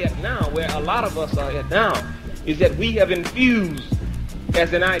we are at now, where a lot of us are at now, is that we have infused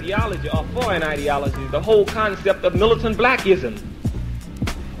as an ideology, or for an ideology, the whole concept of militant blackism.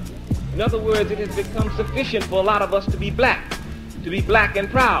 In other words, it has become sufficient for a lot of us to be black and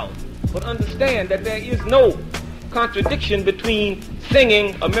proud. But understand that there is no contradiction between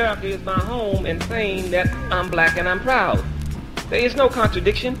singing America is my home and saying that I'm black and I'm proud. There is no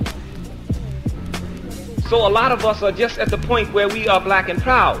contradiction. So a lot of us are just at the point where we are black and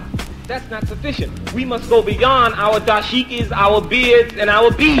proud. That's not sufficient. We must go beyond our dashikis, our beards, and our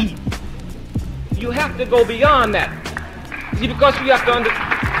beads. You have to go beyond that. See, because we have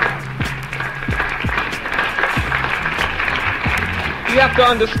to you have to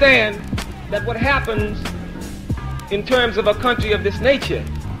understand that what happens in terms of a country of this nature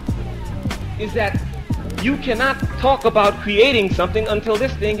is that you cannot talk about creating something until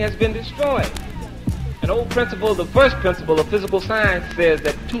this thing has been destroyed. An old principle, the first principle of physical science, says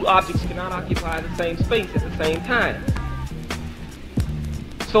that two objects cannot occupy the same space at the same time.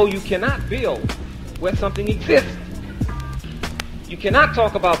 So you cannot build where something exists. You cannot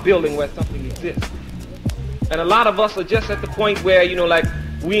talk about building where something exists. And a lot of us are just at the point where, you know, like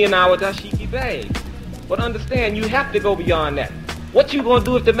we in our dashiki bag. But understand, you have to go beyond that. What you gonna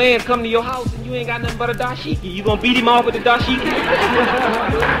do if the man come to your house and you ain't got nothing but a dashiki? You gonna beat him off with the dashiki?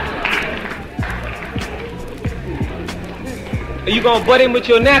 Are you gonna butt him with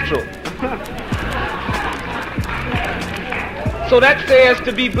your natural? So that says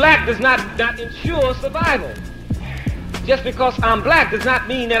to be black does not ensure survival. Just because I'm black does not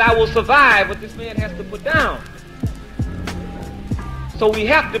mean that I will survive what this man has to put down. So we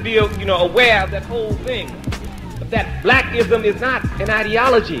have to be, you know, aware of that whole thing. That blackism is not an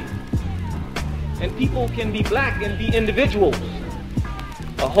ideology. And people can be black and be individuals.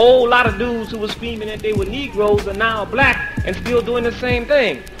 A whole lot of dudes who were screaming that they were Negroes are now black and still doing the same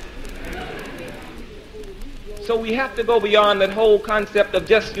thing. So we have to go beyond that whole concept of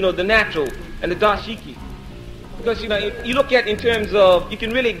just, you know, the natural and the dashiki. Because, you know, if you look at in terms of, you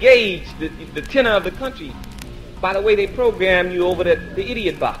can really gauge the tenor of the country by the way they program you over the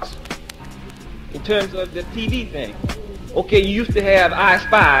idiot box. In terms of the TV thing. Okay, you used to have I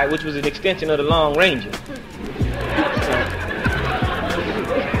Spy, which was an extension of the Long Ranger.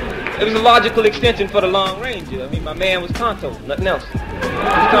 It was a logical extension for the Long Ranger. I mean, my man was Tonto, nothing else. He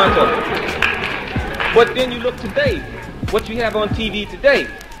was Tonto. But then you look today, what you have on TV today.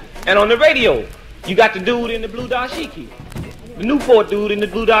 And on the radio, you got the dude in the blue dashiki. The Newport dude in the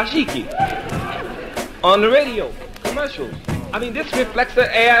blue dashiki. On the radio, commercials. I mean, this reflects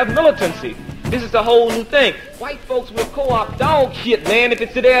the air of militancy. This is a whole new thing. White folks will co-opt dog shit, man, if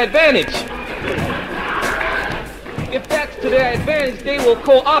it's to their advantage. If that's to their advantage, they will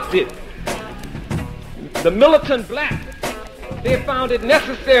co-opt it. The militant black, they found it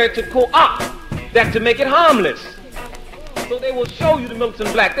necessary to co-opt that to make it harmless. So they will show you the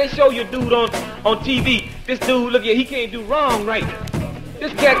militant black. They show you dude on TV. This dude, look here, he can't do wrong right.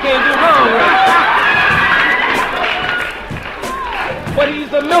 This cat can't do wrong right. But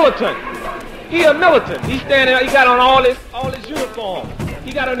he's a militant. He a militant. He's standing out, he got on all his uniform.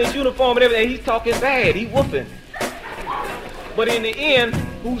 He got on his uniform and everything. He's talking bad. He whooping. But in the end,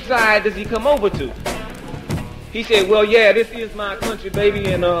 whose side does he come over to? He said, well, yeah, this is my country,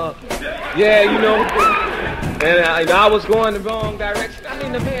 baby, and yeah, you know, and I was going the wrong direction. I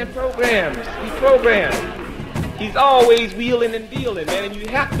mean, the man programs. He programs. He's always wheeling and dealing, man, and you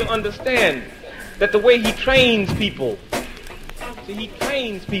have to understand that the way he trains people, see, he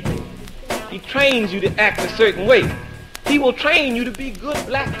trains people. He trains you to act a certain way. He will train you to be good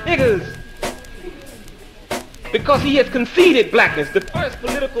black niggas. Because he has conceded blackness. The first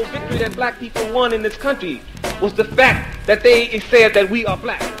political victory that black people won in this country was the fact that they said that we are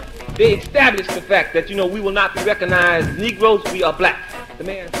black. They established the fact that, you know, we will not be recognized as Negroes, we are black. The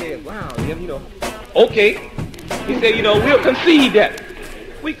man said, wow, you know, okay. He said, you know, we'll concede that.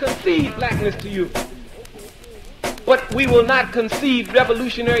 We concede blackness to you. But we will not concede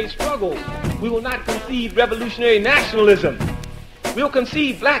revolutionary struggles. We will not concede revolutionary nationalism. We'll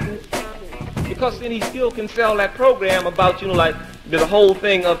concede blackness. Because then he still can sell that program about, you know, like the whole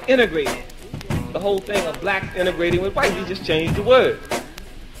thing of integrating. The whole thing of blacks integrating with whites. He just changed the word.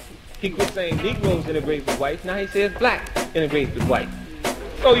 He quit saying Negroes integrate with whites. Now he says black integrates with whites.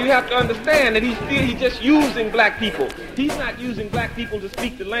 So you have to understand that he's just using black people. He's not using black people to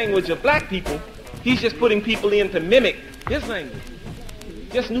speak the language of black people. He's just putting people in to mimic his language.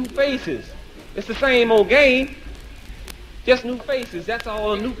 Just new faces. It's the same old game. Just new faces. That's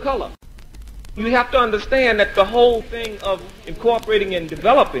all, a new color. You have to understand that the whole thing of incorporating and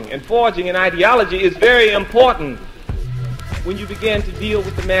developing and forging an ideology is very important when you begin to deal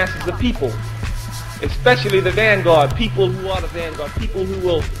with the masses of people, especially the vanguard, people who are the vanguard, people who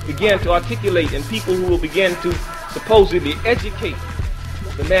will begin to articulate and people who will begin to supposedly educate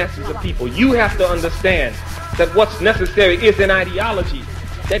the masses of people. You have to understand that what's necessary is an ideology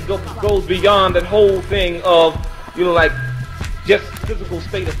that goes beyond that whole thing of, you know, like just physical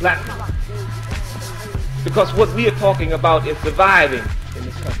state of blackness. Because what we are talking about is surviving in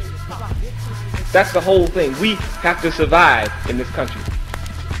this country. That's the whole thing. We have to survive in this country.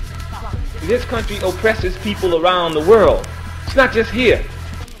 This country oppresses people around the world. It's not just here.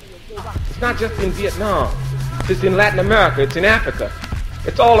 It's not just in Vietnam. It's in Latin America. It's in Africa.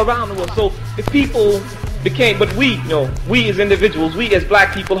 It's all around the world. So if people became, but we, you know, we as individuals, we as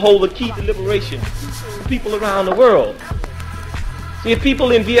black people hold the key to liberation for people around the world. See, if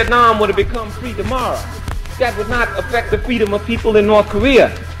people in Vietnam were to become free tomorrow, that would not affect the freedom of people in North Korea.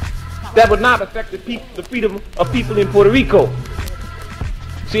 that would not affect the freedom of people in Puerto Rico.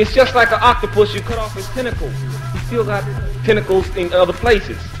 See, it's just like an octopus. You cut off his tentacles. He still got tentacles in other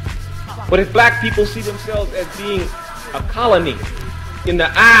places. But if black people see themselves as being a colony in the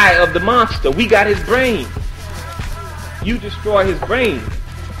eye of the monster, we got his brain. You destroy his brain,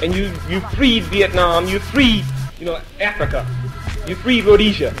 and you freed Vietnam, you freed, Africa, you freed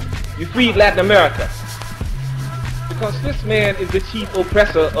Rhodesia, you freed Latin America. Because this man is the chief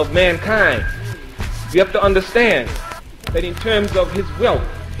oppressor of mankind. You have to understand that in terms of his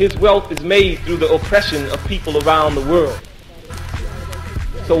wealth is made through the oppression of people around the world.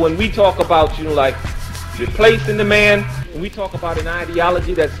 So when we talk about, like replacing the man, when we talk about an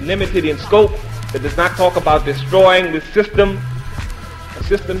ideology that's limited in scope, that does not talk about destroying this system, a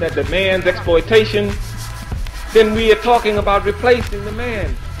system that demands exploitation, then we are talking about replacing the man.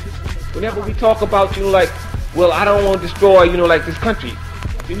 Whenever we talk about, well, I don't want to destroy, like this country,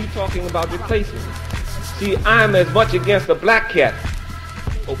 then you're talking about replacing. See, I'm as much against a black cat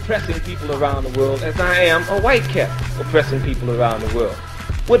oppressing people around the world as I am a white cat oppressing people around the world.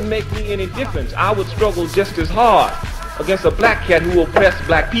 Wouldn't make me any difference. I would struggle just as hard against a black cat who oppressed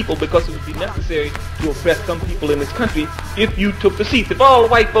black people, because it would be necessary to oppress some people in this country if you took the seats. If all the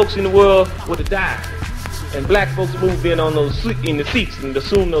white folks in the world would have died and black folks moved in on in the seats and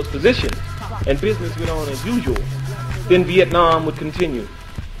assumed those positions and business went on as usual, then Vietnam would continue.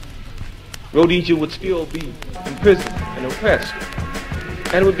 Rhodesia would still be imprisoned and oppressed.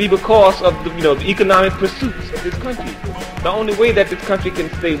 And it would be because of the economic pursuits of this country. The only way that this country can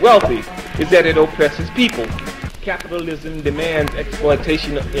stay wealthy is that it oppresses people. Capitalism demands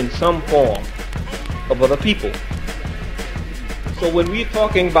exploitation in some form of other people. So when we're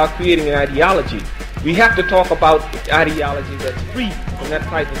talking about creating an ideology, we have to talk about ideology that's free from that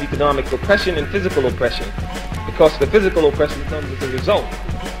type of economic oppression and physical oppression, because the physical oppression comes as a result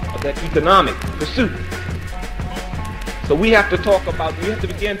of that economic pursuit. So we have to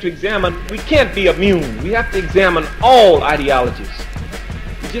begin to examine, we can't be immune. We have to examine all ideologies.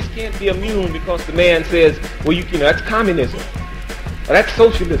 You just can't be immune because the man says, well, that's communism, or that's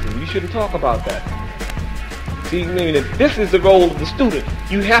socialism. You shouldn't talk about that. See, this is the role of the student.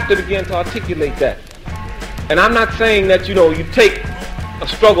 You have to begin to articulate that. And I'm not saying that, you take a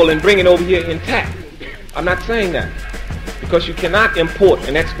struggle and bring it over here intact. I'm not saying that, because you cannot import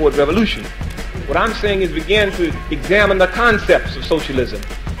and export revolution. What I'm saying is begin to examine the concepts of socialism.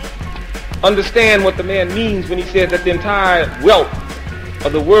 Understand what the man means when he says that the entire wealth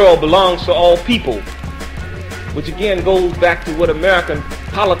of the world belongs to all people, which again goes back to what American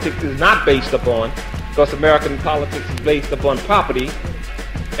politics is not based upon, because American politics is based upon property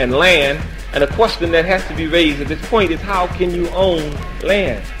and land. And a question that has to be raised at this point is, how can you own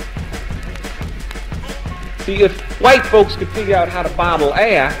land? See, if white folks could figure out how to bottle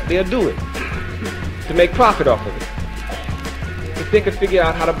air, they'll do it to make profit off of it. If they could figure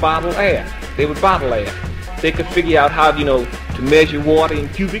out how to bottle air, they would bottle air. If they could figure out how, to measure water in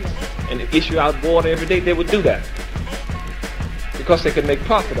cubics and issue out water every day, they would do that, because they could make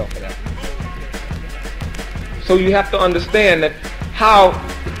profit off of that. So you have to understand that how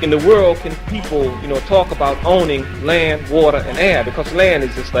in the world can people, talk about owning land, water, and air, because land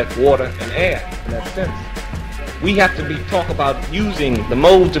is just like water and air in that sense. We have to talk about using the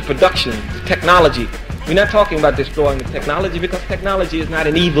modes of production, technology. We're not talking about destroying the technology, because technology is not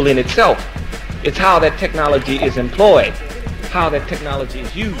an evil in itself. It's how that technology is employed, how that technology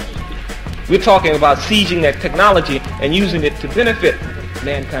is used. We're talking about seizing that technology and using it to benefit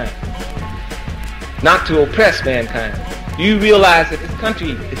mankind, not to oppress mankind. Do you realize that this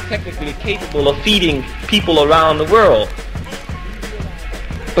country is technically capable of feeding people around the world?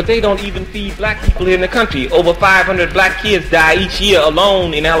 But they don't even feed black people in the country. Over 500 black kids die each year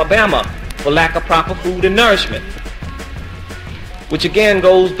alone in Alabama for lack of proper food and nourishment, which again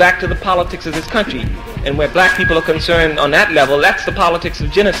goes back to the politics of this country. And where black people are concerned on that level, that's the politics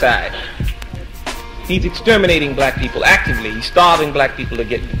of genocide. He's exterminating black people actively. He's starving black people to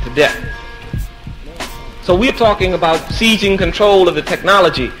get to death. So we're talking about seizing control of the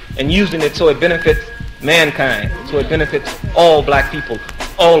technology and using it so it benefits mankind, so it benefits all black people,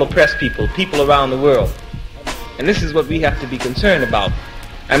 all oppressed people, people around the world. And this is what we have to be concerned about.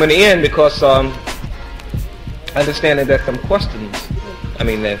 I'm going to end because understanding that some questions,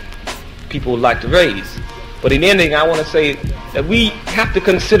 that people would like to raise. But in ending, I want to say that we have to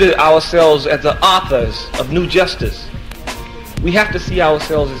consider ourselves as the authors of new justice. We have to see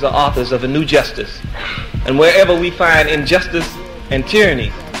ourselves as the authors of a new justice. And wherever we find injustice and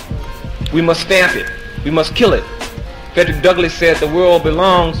tyranny, we must stamp it. We must kill it. Frederick Douglass said the world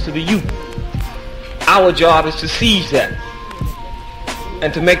belongs to the youth. Our job is to seize that.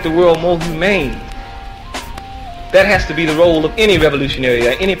 and to make the world more humane. That has to be the role of any revolutionary,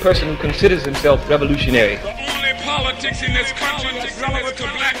 or any person who considers himself revolutionary. The only politics in this country that's relevant to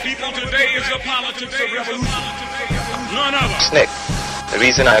black people today is the politics of revolution. None other. SNCC. The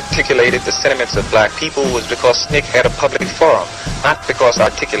reason I articulated the sentiments of black people was because SNCC had a public forum, not because I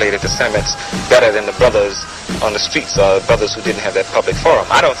articulated the sentiments better than the brothers on the streets or brothers who didn't have that public forum.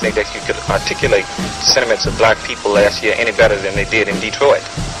 I don't think that you could articulate the sentiments of black people last year any better than they did in Detroit.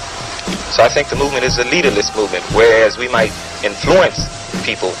 So I think the movement is a leaderless movement, whereas we might influence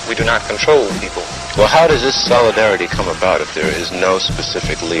people, we do not control people. Well, how does this solidarity come about if there is no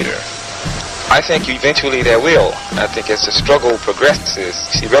specific leader? I think eventually there will. I think as the struggle progresses,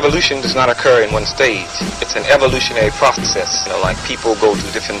 see, revolution does not occur in one stage. It's an evolutionary process. You know, like people go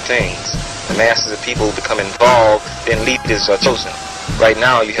through different things. The masses of people become involved, then leaders are chosen. Right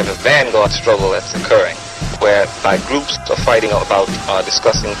now you have a vanguard struggle that's occurring, where by groups are fighting about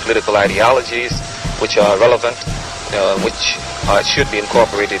discussing political ideologies which are relevant, which should be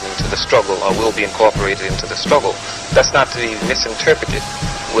incorporated into the struggle or will be incorporated into the struggle. That's not to be misinterpreted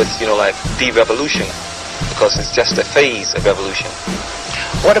with, like de-revolution, because it's just a phase of evolution.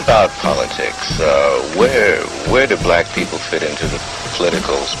 What about politics? Where do black people fit into the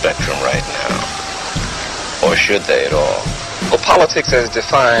political spectrum right now? Or should they at all? Well, politics as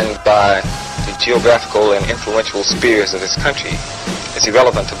defined by the geographical and influential spheres of this country is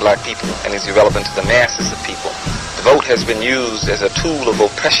irrelevant to black people and is irrelevant to the masses of people. The vote has been used as a tool of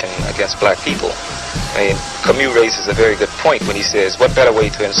oppression against black people. I mean, Camus raises a very good point when he says, what better way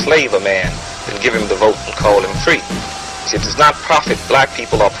to enslave a man than give him the vote and call him free? See, it does not profit black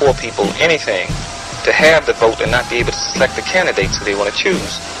people or poor people anything to have the vote and not be able to select the candidates who they want to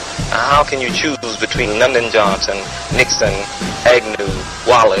choose. Now, how can you choose between Lyndon Johnson, Nixon, Agnew,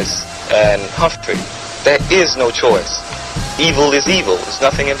 Wallace, and Humphrey? There is no choice. Evil is evil. There's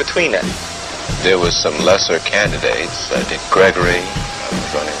nothing in between that. There was some lesser candidates. Dick Gregory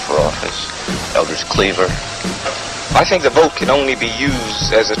was running for office. Eldridge Cleaver. I think the vote can only be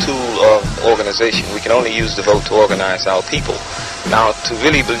used as a tool of organization. We can only use the vote to organize our people. Now, to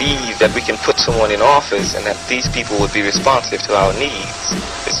really believe that we can put someone in office and that these people would be responsive to our needs,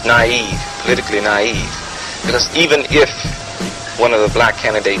 it's naive, politically naive. Because even if one of the black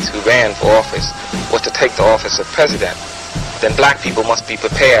candidates who ran for office was to take the office of president, then black people must be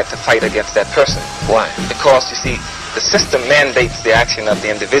prepared to fight against that person. Why? Because, you see, the system mandates the action of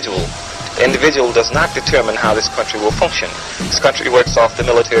the individual. The individual does not determine how this country will function. This country works off the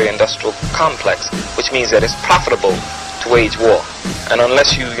military-industrial complex, which means that it's profitable to wage war. And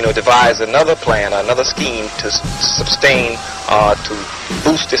unless you, devise another plan, another scheme to sustain, to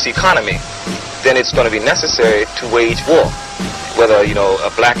boost this economy, then it's going to be necessary to wage war. Whether,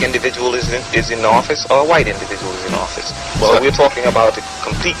 a black individual is in office or a white individual is in office. Well, so we're talking about a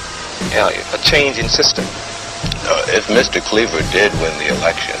complete a change in system. If Mr. Cleaver did win the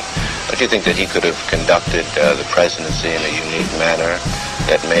election, don't you think that he could have conducted the presidency in a unique manner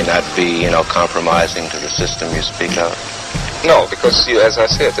that may not be, compromising to the system you speak of? No, because, as I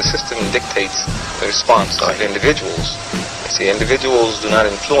said, the system dictates the response of individuals. See, individuals do not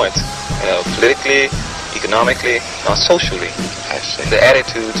influence, politically, economically, or socially. I see. The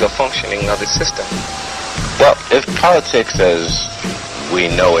attitudes or functioning of the system. Well, if politics as we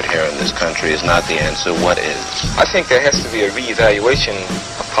know it here in this country is not the answer, what is? I think there has to be a reevaluation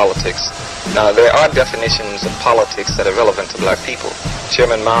of politics. Now, there are definitions of politics that are relevant to black people.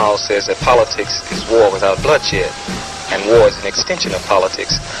 Chairman Mao says that politics is war without bloodshed, and war is an extension of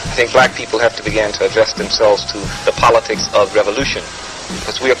politics. I think black people have to begin to address themselves to the politics of revolution,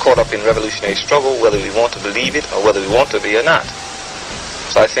 because we are caught up in revolutionary struggle, whether we want to believe it or whether we want to be or not.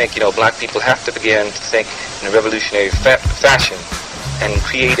 So I think, black people have to begin to think in a revolutionary fashion and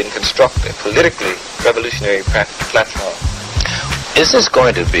create and construct a politically revolutionary platform. Is this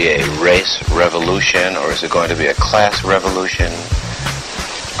going to be a race revolution, or is it going to be a class revolution?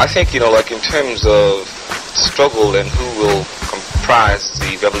 I think, like in terms of struggle and who will comprise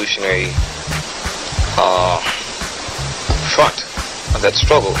the revolutionary front of that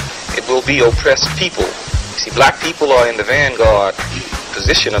struggle, it will be oppressed people. See, black people are in the vanguard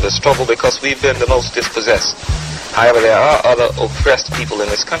position of the struggle because we've been the most dispossessed. However, there are other oppressed people in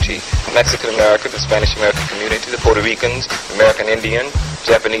this country. Mexican American, the Spanish American community, the Puerto Ricans, American Indian,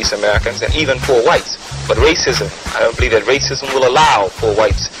 Japanese Americans, and even poor whites. But racism, I don't believe that racism will allow poor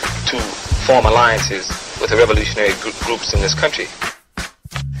whites to form alliances with the revolutionary groups in this country.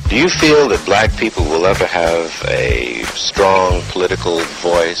 Do you feel that black people will ever have a strong political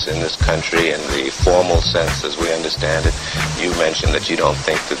voice in this country in the formal sense as we understand it? You mentioned that you don't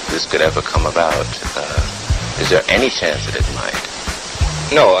think that this could ever come about. Is there any chance that it might?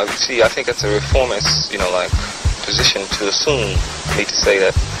 No, I think it's a reformist, position to assume, me to say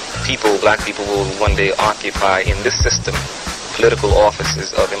that black people will one day occupy in this system political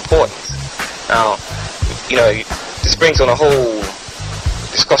offices of importance. Now, this brings on a whole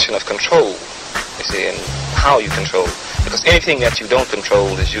discussion of control, you see, and how you control. Because anything that you don't control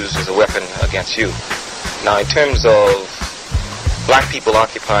is used as a weapon against you. Now, in terms of black people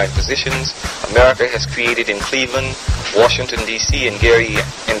occupying positions, America has created in Cleveland, Washington, D.C., and Gary,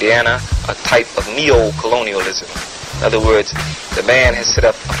 Indiana, a type of neo-colonialism. In other words, the man has set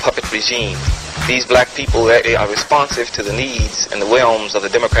up a puppet regime. These black people are responsive to the needs and the whims of the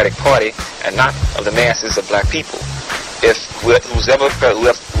Democratic Party and not of the masses of black people. If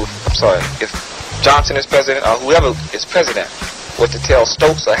Johnson is president or whoever is president were to tell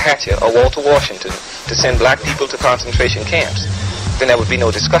Stokes or Hatcher or Walter Washington to send black people to concentration camps, then there would be no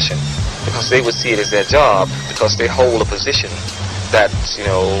discussion, because they would see it as their job, because they hold a position that's,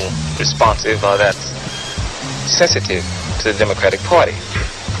 responsive or that's sensitive to the Democratic Party.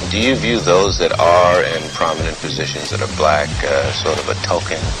 Do you view those that are in prominent positions that are black sort of a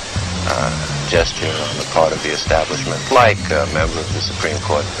token gesture on the part of the establishment, like a member of the Supreme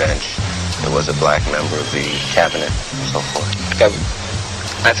Court bench, there was a black member of the cabinet, and so forth?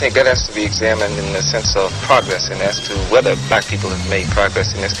 I think that has to be examined in the sense of progress and as to whether black people have made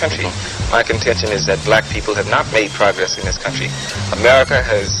progress in this country. My contention is that black people have not made progress in this country. America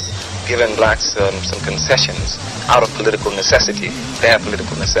has given blacks some concessions out of political necessity. They have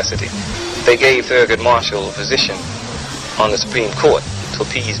political necessity. They gave Thurgood Marshall a position on the Supreme Court to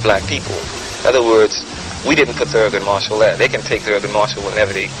appease black people. In other words, we didn't put Thurgood Marshall there. They can take Thurgood Marshall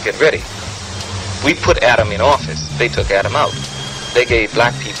whenever they get ready. We put Adam in office. They took Adam out. They gave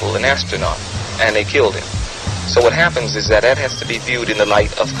black people an astronaut, and they killed him. So what happens is that has to be viewed in the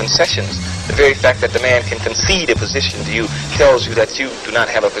light of concessions. The very fact that the man can concede a position to you tells you that you do not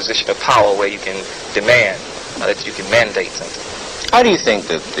have a position of power where you can demand or that you can mandate something. How do you think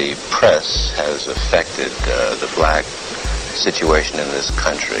that the press has affected the black situation in this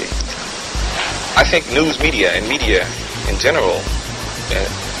country? I think news media and media in general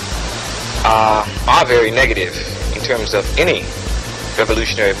are very negative in terms of any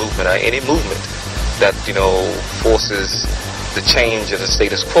revolutionary movement or any movement that, forces the change of the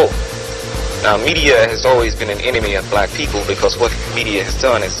status quo. Now, media has always been an enemy of black people, because what media has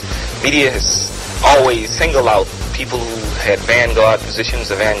done is media has always singled out people who had vanguard positions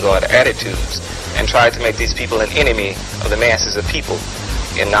or vanguard attitudes and tried to make these people an enemy of the masses of people.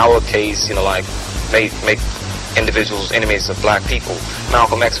 In our case, make individuals enemies of black people.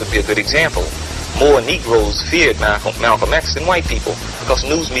 Malcolm X would be a good example. More Negroes feared Malcolm X than white people, because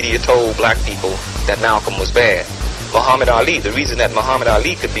news media told black people that Malcolm was bad. Muhammad Ali, the reason that Muhammad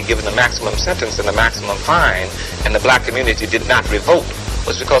Ali could be given the maximum sentence and the maximum fine and the black community did not revolt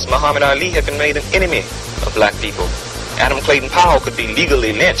was because Muhammad Ali had been made an enemy of black people. Adam Clayton Powell could be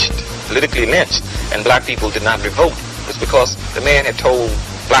legally lynched, politically lynched, and black people did not revolt. It was because the man had told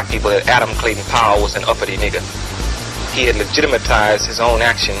black people that Adam Clayton Powell was an uppity nigger. He had legitimatized his own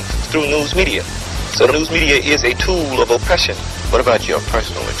action through news media. So the news media is a tool of oppression. What about your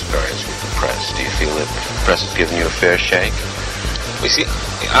personal experience with the press? Do you feel that the press has given you a fair shake? We see,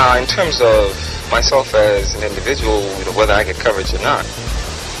 in terms of myself as an individual, whether I get coverage or not,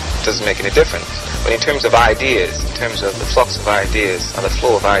 doesn't make any difference. But in terms of ideas, in terms of the flux of ideas, or the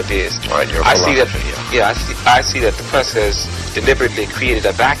flow of ideas, right, I see that the press has deliberately created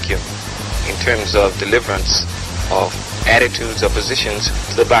a vacuum in terms of deliverance of attitudes or positions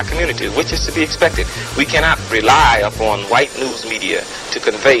to the black community, which is to be expected. We cannot rely upon white news media to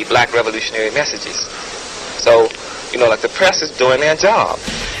convey black revolutionary messages. So, the press is doing their job.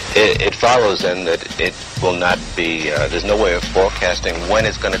 It follows then that it will not be, there's no way of forecasting when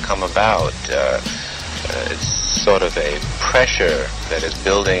it's going to come about. It's sort of a pressure that is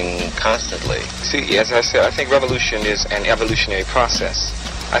building constantly. See, as I said, I think revolution is an evolutionary process.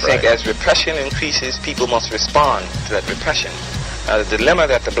 I think as repression increases, people must respond to that repression. Now, the dilemma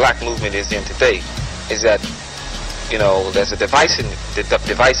that the black movement is in today is that, there's a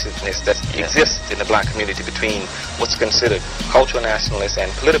divisiveness that exists in the black community between what's considered cultural nationalists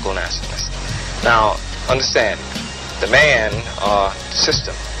and political nationalists. Now, understand, the man or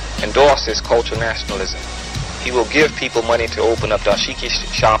system endorses cultural nationalism. He will give people money to open up dashiki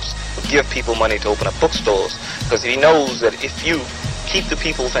shops, will give people money to open up bookstores, because he knows that if you keep the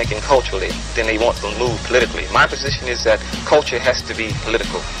people thinking culturally, then they won't move politically. My position is that culture has to be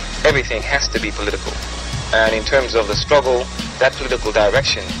political. Everything has to be political. And in terms of the struggle, that political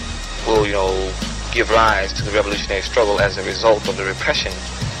direction will, give rise to the revolutionary struggle as a result of the repression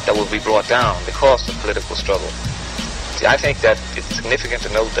that will be brought down because of political struggle. See, I think that it's significant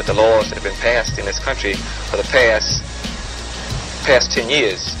to note that the laws that have been passed in this country for the past 10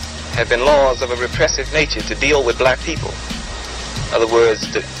 years have been laws of a repressive nature to deal with black people. In other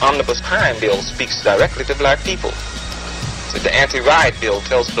words, the Omnibus Crime Bill speaks directly to black people. So the Anti-Riot Bill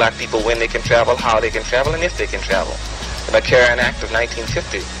tells black people when they can travel, how they can travel, and if they can travel. The McCarran Act of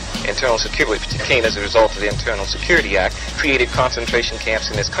 1950, Internal Security, which came as a result of the Internal Security Act, created concentration camps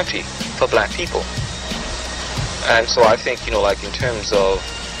in this country for black people. And so I think, like in terms of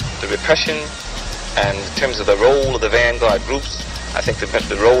the repression and in terms of the role of the vanguard groups, I think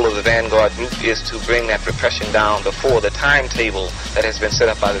the role of the vanguard group is to bring that repression down before the timetable that has been set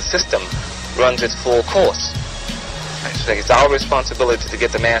up by the system runs its full course. I think it's our responsibility to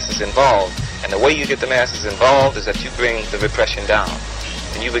get the masses involved, and the way you get the masses involved is that you bring the repression down.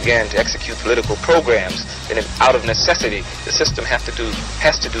 And you begin to execute political programs, and out of necessity, the system has to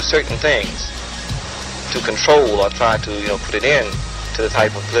do certain things to control or try to put an end to the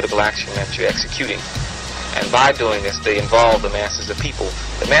type of political action that you're executing. And by doing this, they involve the masses of people.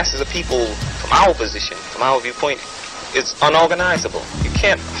 The masses of people, from our position, from our viewpoint, is unorganizable. You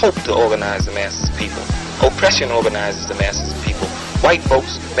can't hope to organize the masses of people. Oppression organizes the masses of people. White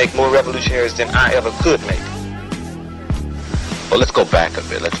folks make more revolutionaries than I ever could make. Well, let's go back a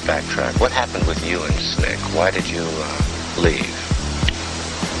bit. Let's backtrack. What happened with you and SNCC? Why did you leave?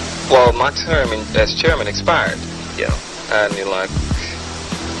 Well, my term as chairman expired. Yeah. And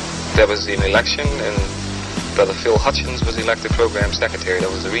there was an election, and Brother Phil Hutchins was elected program secretary. There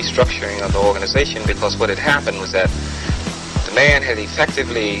was a restructuring of the organization because what had happened was that the man had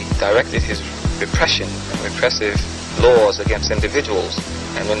effectively directed his repression and repressive laws against individuals.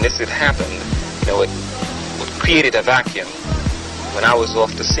 And when this had happened, it created a vacuum. When I was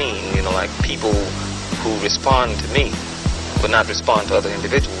off the scene, people who respond to me would not respond to other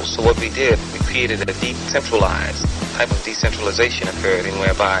individuals. So what we did, we created a decentralized type of decentralization occurred, in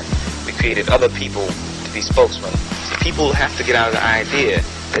whereby we created other people to be spokesmen. See, people have to get out of the idea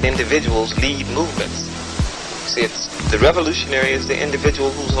that individuals lead movements. See, the revolutionary is the individual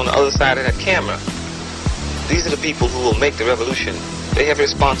who's on the other side of that camera. These are the people who will make the revolution. They have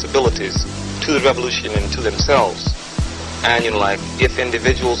responsibilities to the revolution and to themselves. And if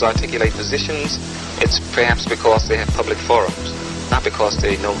individuals articulate positions, it's perhaps because they have public forums, not because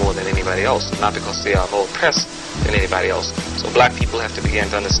they know more than anybody else, not because they are more oppressed than anybody else. So black people have to begin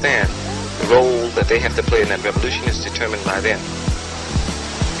to understand the role that they have to play in that revolution is determined by them.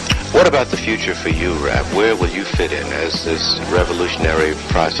 What about the future for you, Rap? Where will you fit in as this revolutionary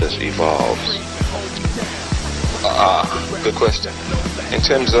process evolves? Good question. In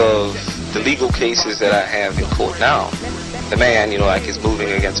terms of the legal cases that I have in court now, the man, is moving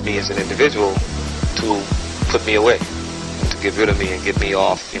against me as an individual to put me away, to get rid of me and get me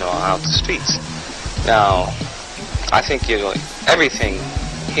off, out the streets. Now, I think, everything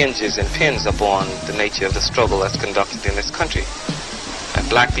hinges and pins upon the nature of the struggle that's conducted in this country. And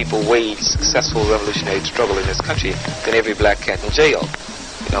black people wage successful revolutionary struggle in this country, then every black cat in jail.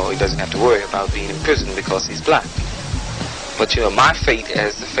 He doesn't have to worry about being in prison because he's black. But, my fate,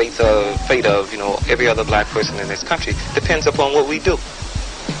 as the fate of, every other black person in this country, depends upon what we do.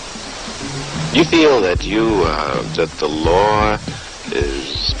 You feel that that the law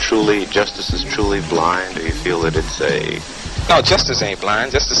justice is truly blind, or you feel that it's No, justice ain't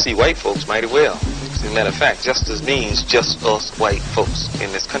blind. Justice see white folks mighty well. As a matter of fact, justice means just us white folks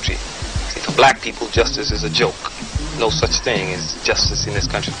in this country. See, for black people, justice is a joke. No such thing as justice in this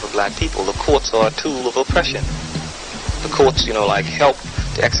country for black people. The courts are a tool of oppression. The courts, help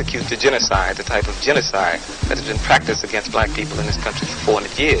to execute the genocide, the type of genocide that has been practiced against black people in this country for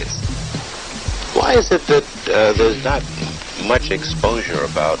 400 years. Why is it that there's not much exposure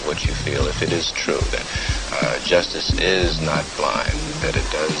about what you feel, if it is true that justice is not blind, that it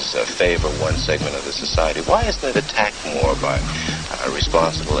does favor one segment of the society? Why isn't it attacked more by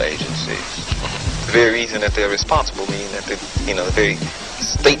responsible agencies? The very reason that they're responsible means that the very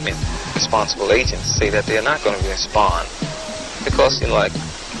statement responsible agents say that they're not going to respond, because in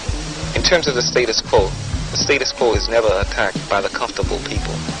terms of the status quo is never attacked by the comfortable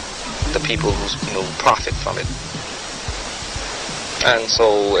people, the people who profit from it. And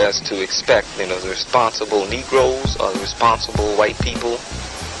so as to expect the responsible Negroes or the responsible white people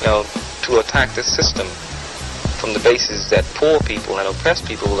to attack the system from the basis that poor people and oppressed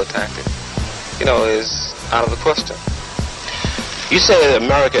people will attack it, is out of the question. You say that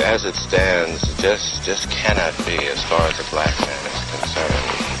America as it stands just cannot be, as far as the black man is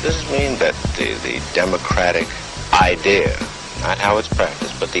concerned. Does this mean that the democratic idea, not how it's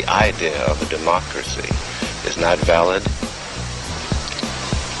practiced, but the idea of a democracy is not valid?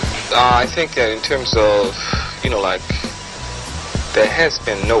 I think that in terms of, there has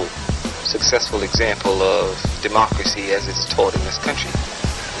been no successful example of democracy as it's taught in this country.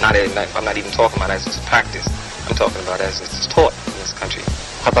 I'm not even talking about as it's practiced. I'm talking about as it's taught in this country.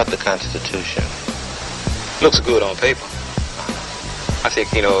 How about the Constitution? Looks good on paper. I think,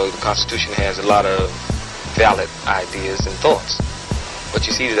 the Constitution has a lot of valid ideas and thoughts. But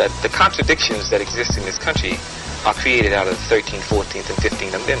you see that the contradictions that exist in this country are created out of the 13th, 14th, and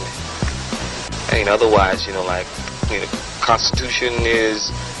 15th Amendment. And otherwise, Constitution is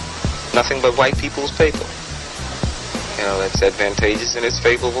nothing but white people's paper. It's advantageous and it's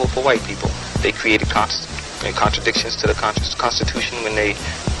favorable for white people. They created contradictions to the Constitution when they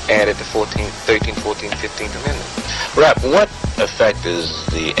added the 13th, 14th, 15th Amendment. Rap, what effect is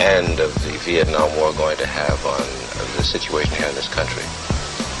the end of the Vietnam War going to have on the situation here in this country?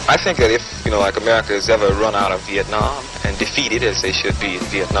 I think that if, America has ever run out of Vietnam and defeated, as they should be in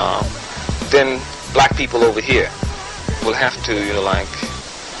Vietnam, then black people over here will have to,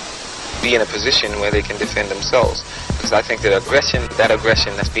 be in a position where they can defend themselves. Because I think that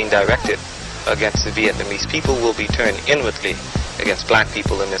aggression that's being directed against the Vietnamese people will be turned inwardly against black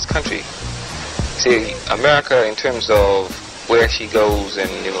people in this country. See, America, in terms of where she goes and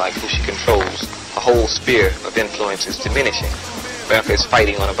who she controls, a whole sphere of influence is diminishing. America is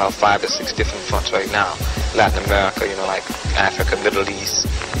fighting on about 5 to 6 different fronts right now. Latin America, like Africa, Middle East,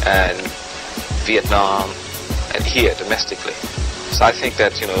 and Vietnam, and here domestically. So I think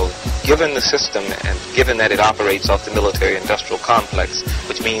that, given the system and given that it operates off the military-industrial complex,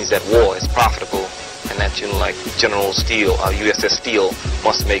 which means that war is profitable and that, General Steel, USS Steel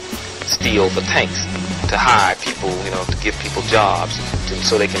must make steel for tanks to hire people, to give people jobs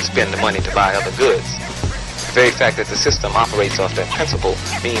so they can spend the money to buy other goods. The very fact that the system operates off that principle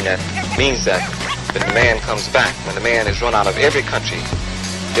means that when the man comes back, when the man is run out of every country,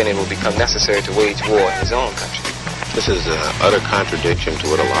 then it will become necessary to wage war in his own country. This is an utter contradiction to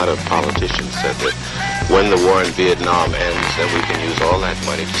what a lot of politicians said, that when the war in Vietnam ends, then we can use all that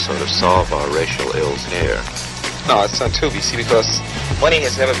money to sort of solve our racial ills here. No, it's not true, you see, because money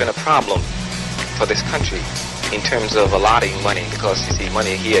has never been a problem for this country in terms of allotting money, because, you see,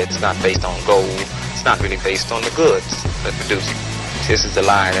 money here, it's not based on gold, it's not really based on the goods that produce it. This is the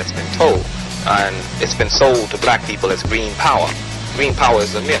lie that's been told, and it's been sold to black people as green power. Green power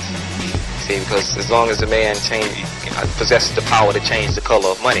is a myth. See, because as long as the man possesses the power to change the color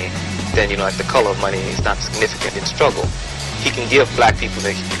of money, then, the color of money is not significant in struggle. He can give black people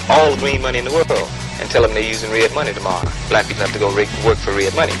all the green money in the world and tell them they're using red money tomorrow. Black people have to go work for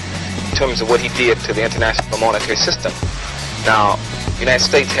red money. In terms of what he did to the international monetary system. Now, the United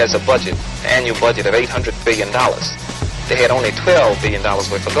States has a budget, an annual budget of $800 billion. They had only $12 billion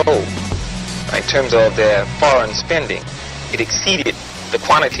worth of gold. In terms of their foreign spending, it exceeded the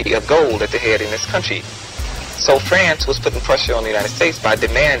quantity of gold that they had in this country. So France was putting pressure on the United States by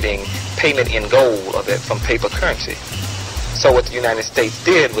demanding payment in gold of it from paper currency. So what the United States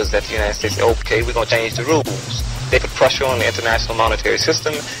did was that the United States said, okay, we're going to change the rules. They put pressure on the international monetary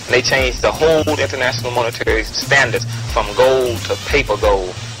system, and they changed the whole international monetary standards from gold to paper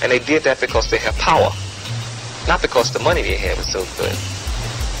gold. And they did that because they had power. Not because the money they had was so good.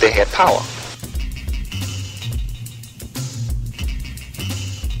 They had power.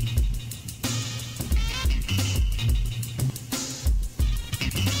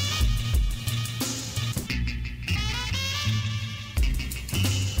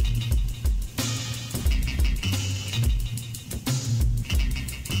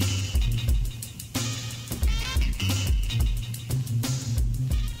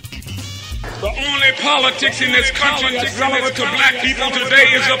 The only politics in this country that's relevant to black people today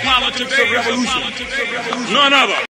is the politics of revolution. None other.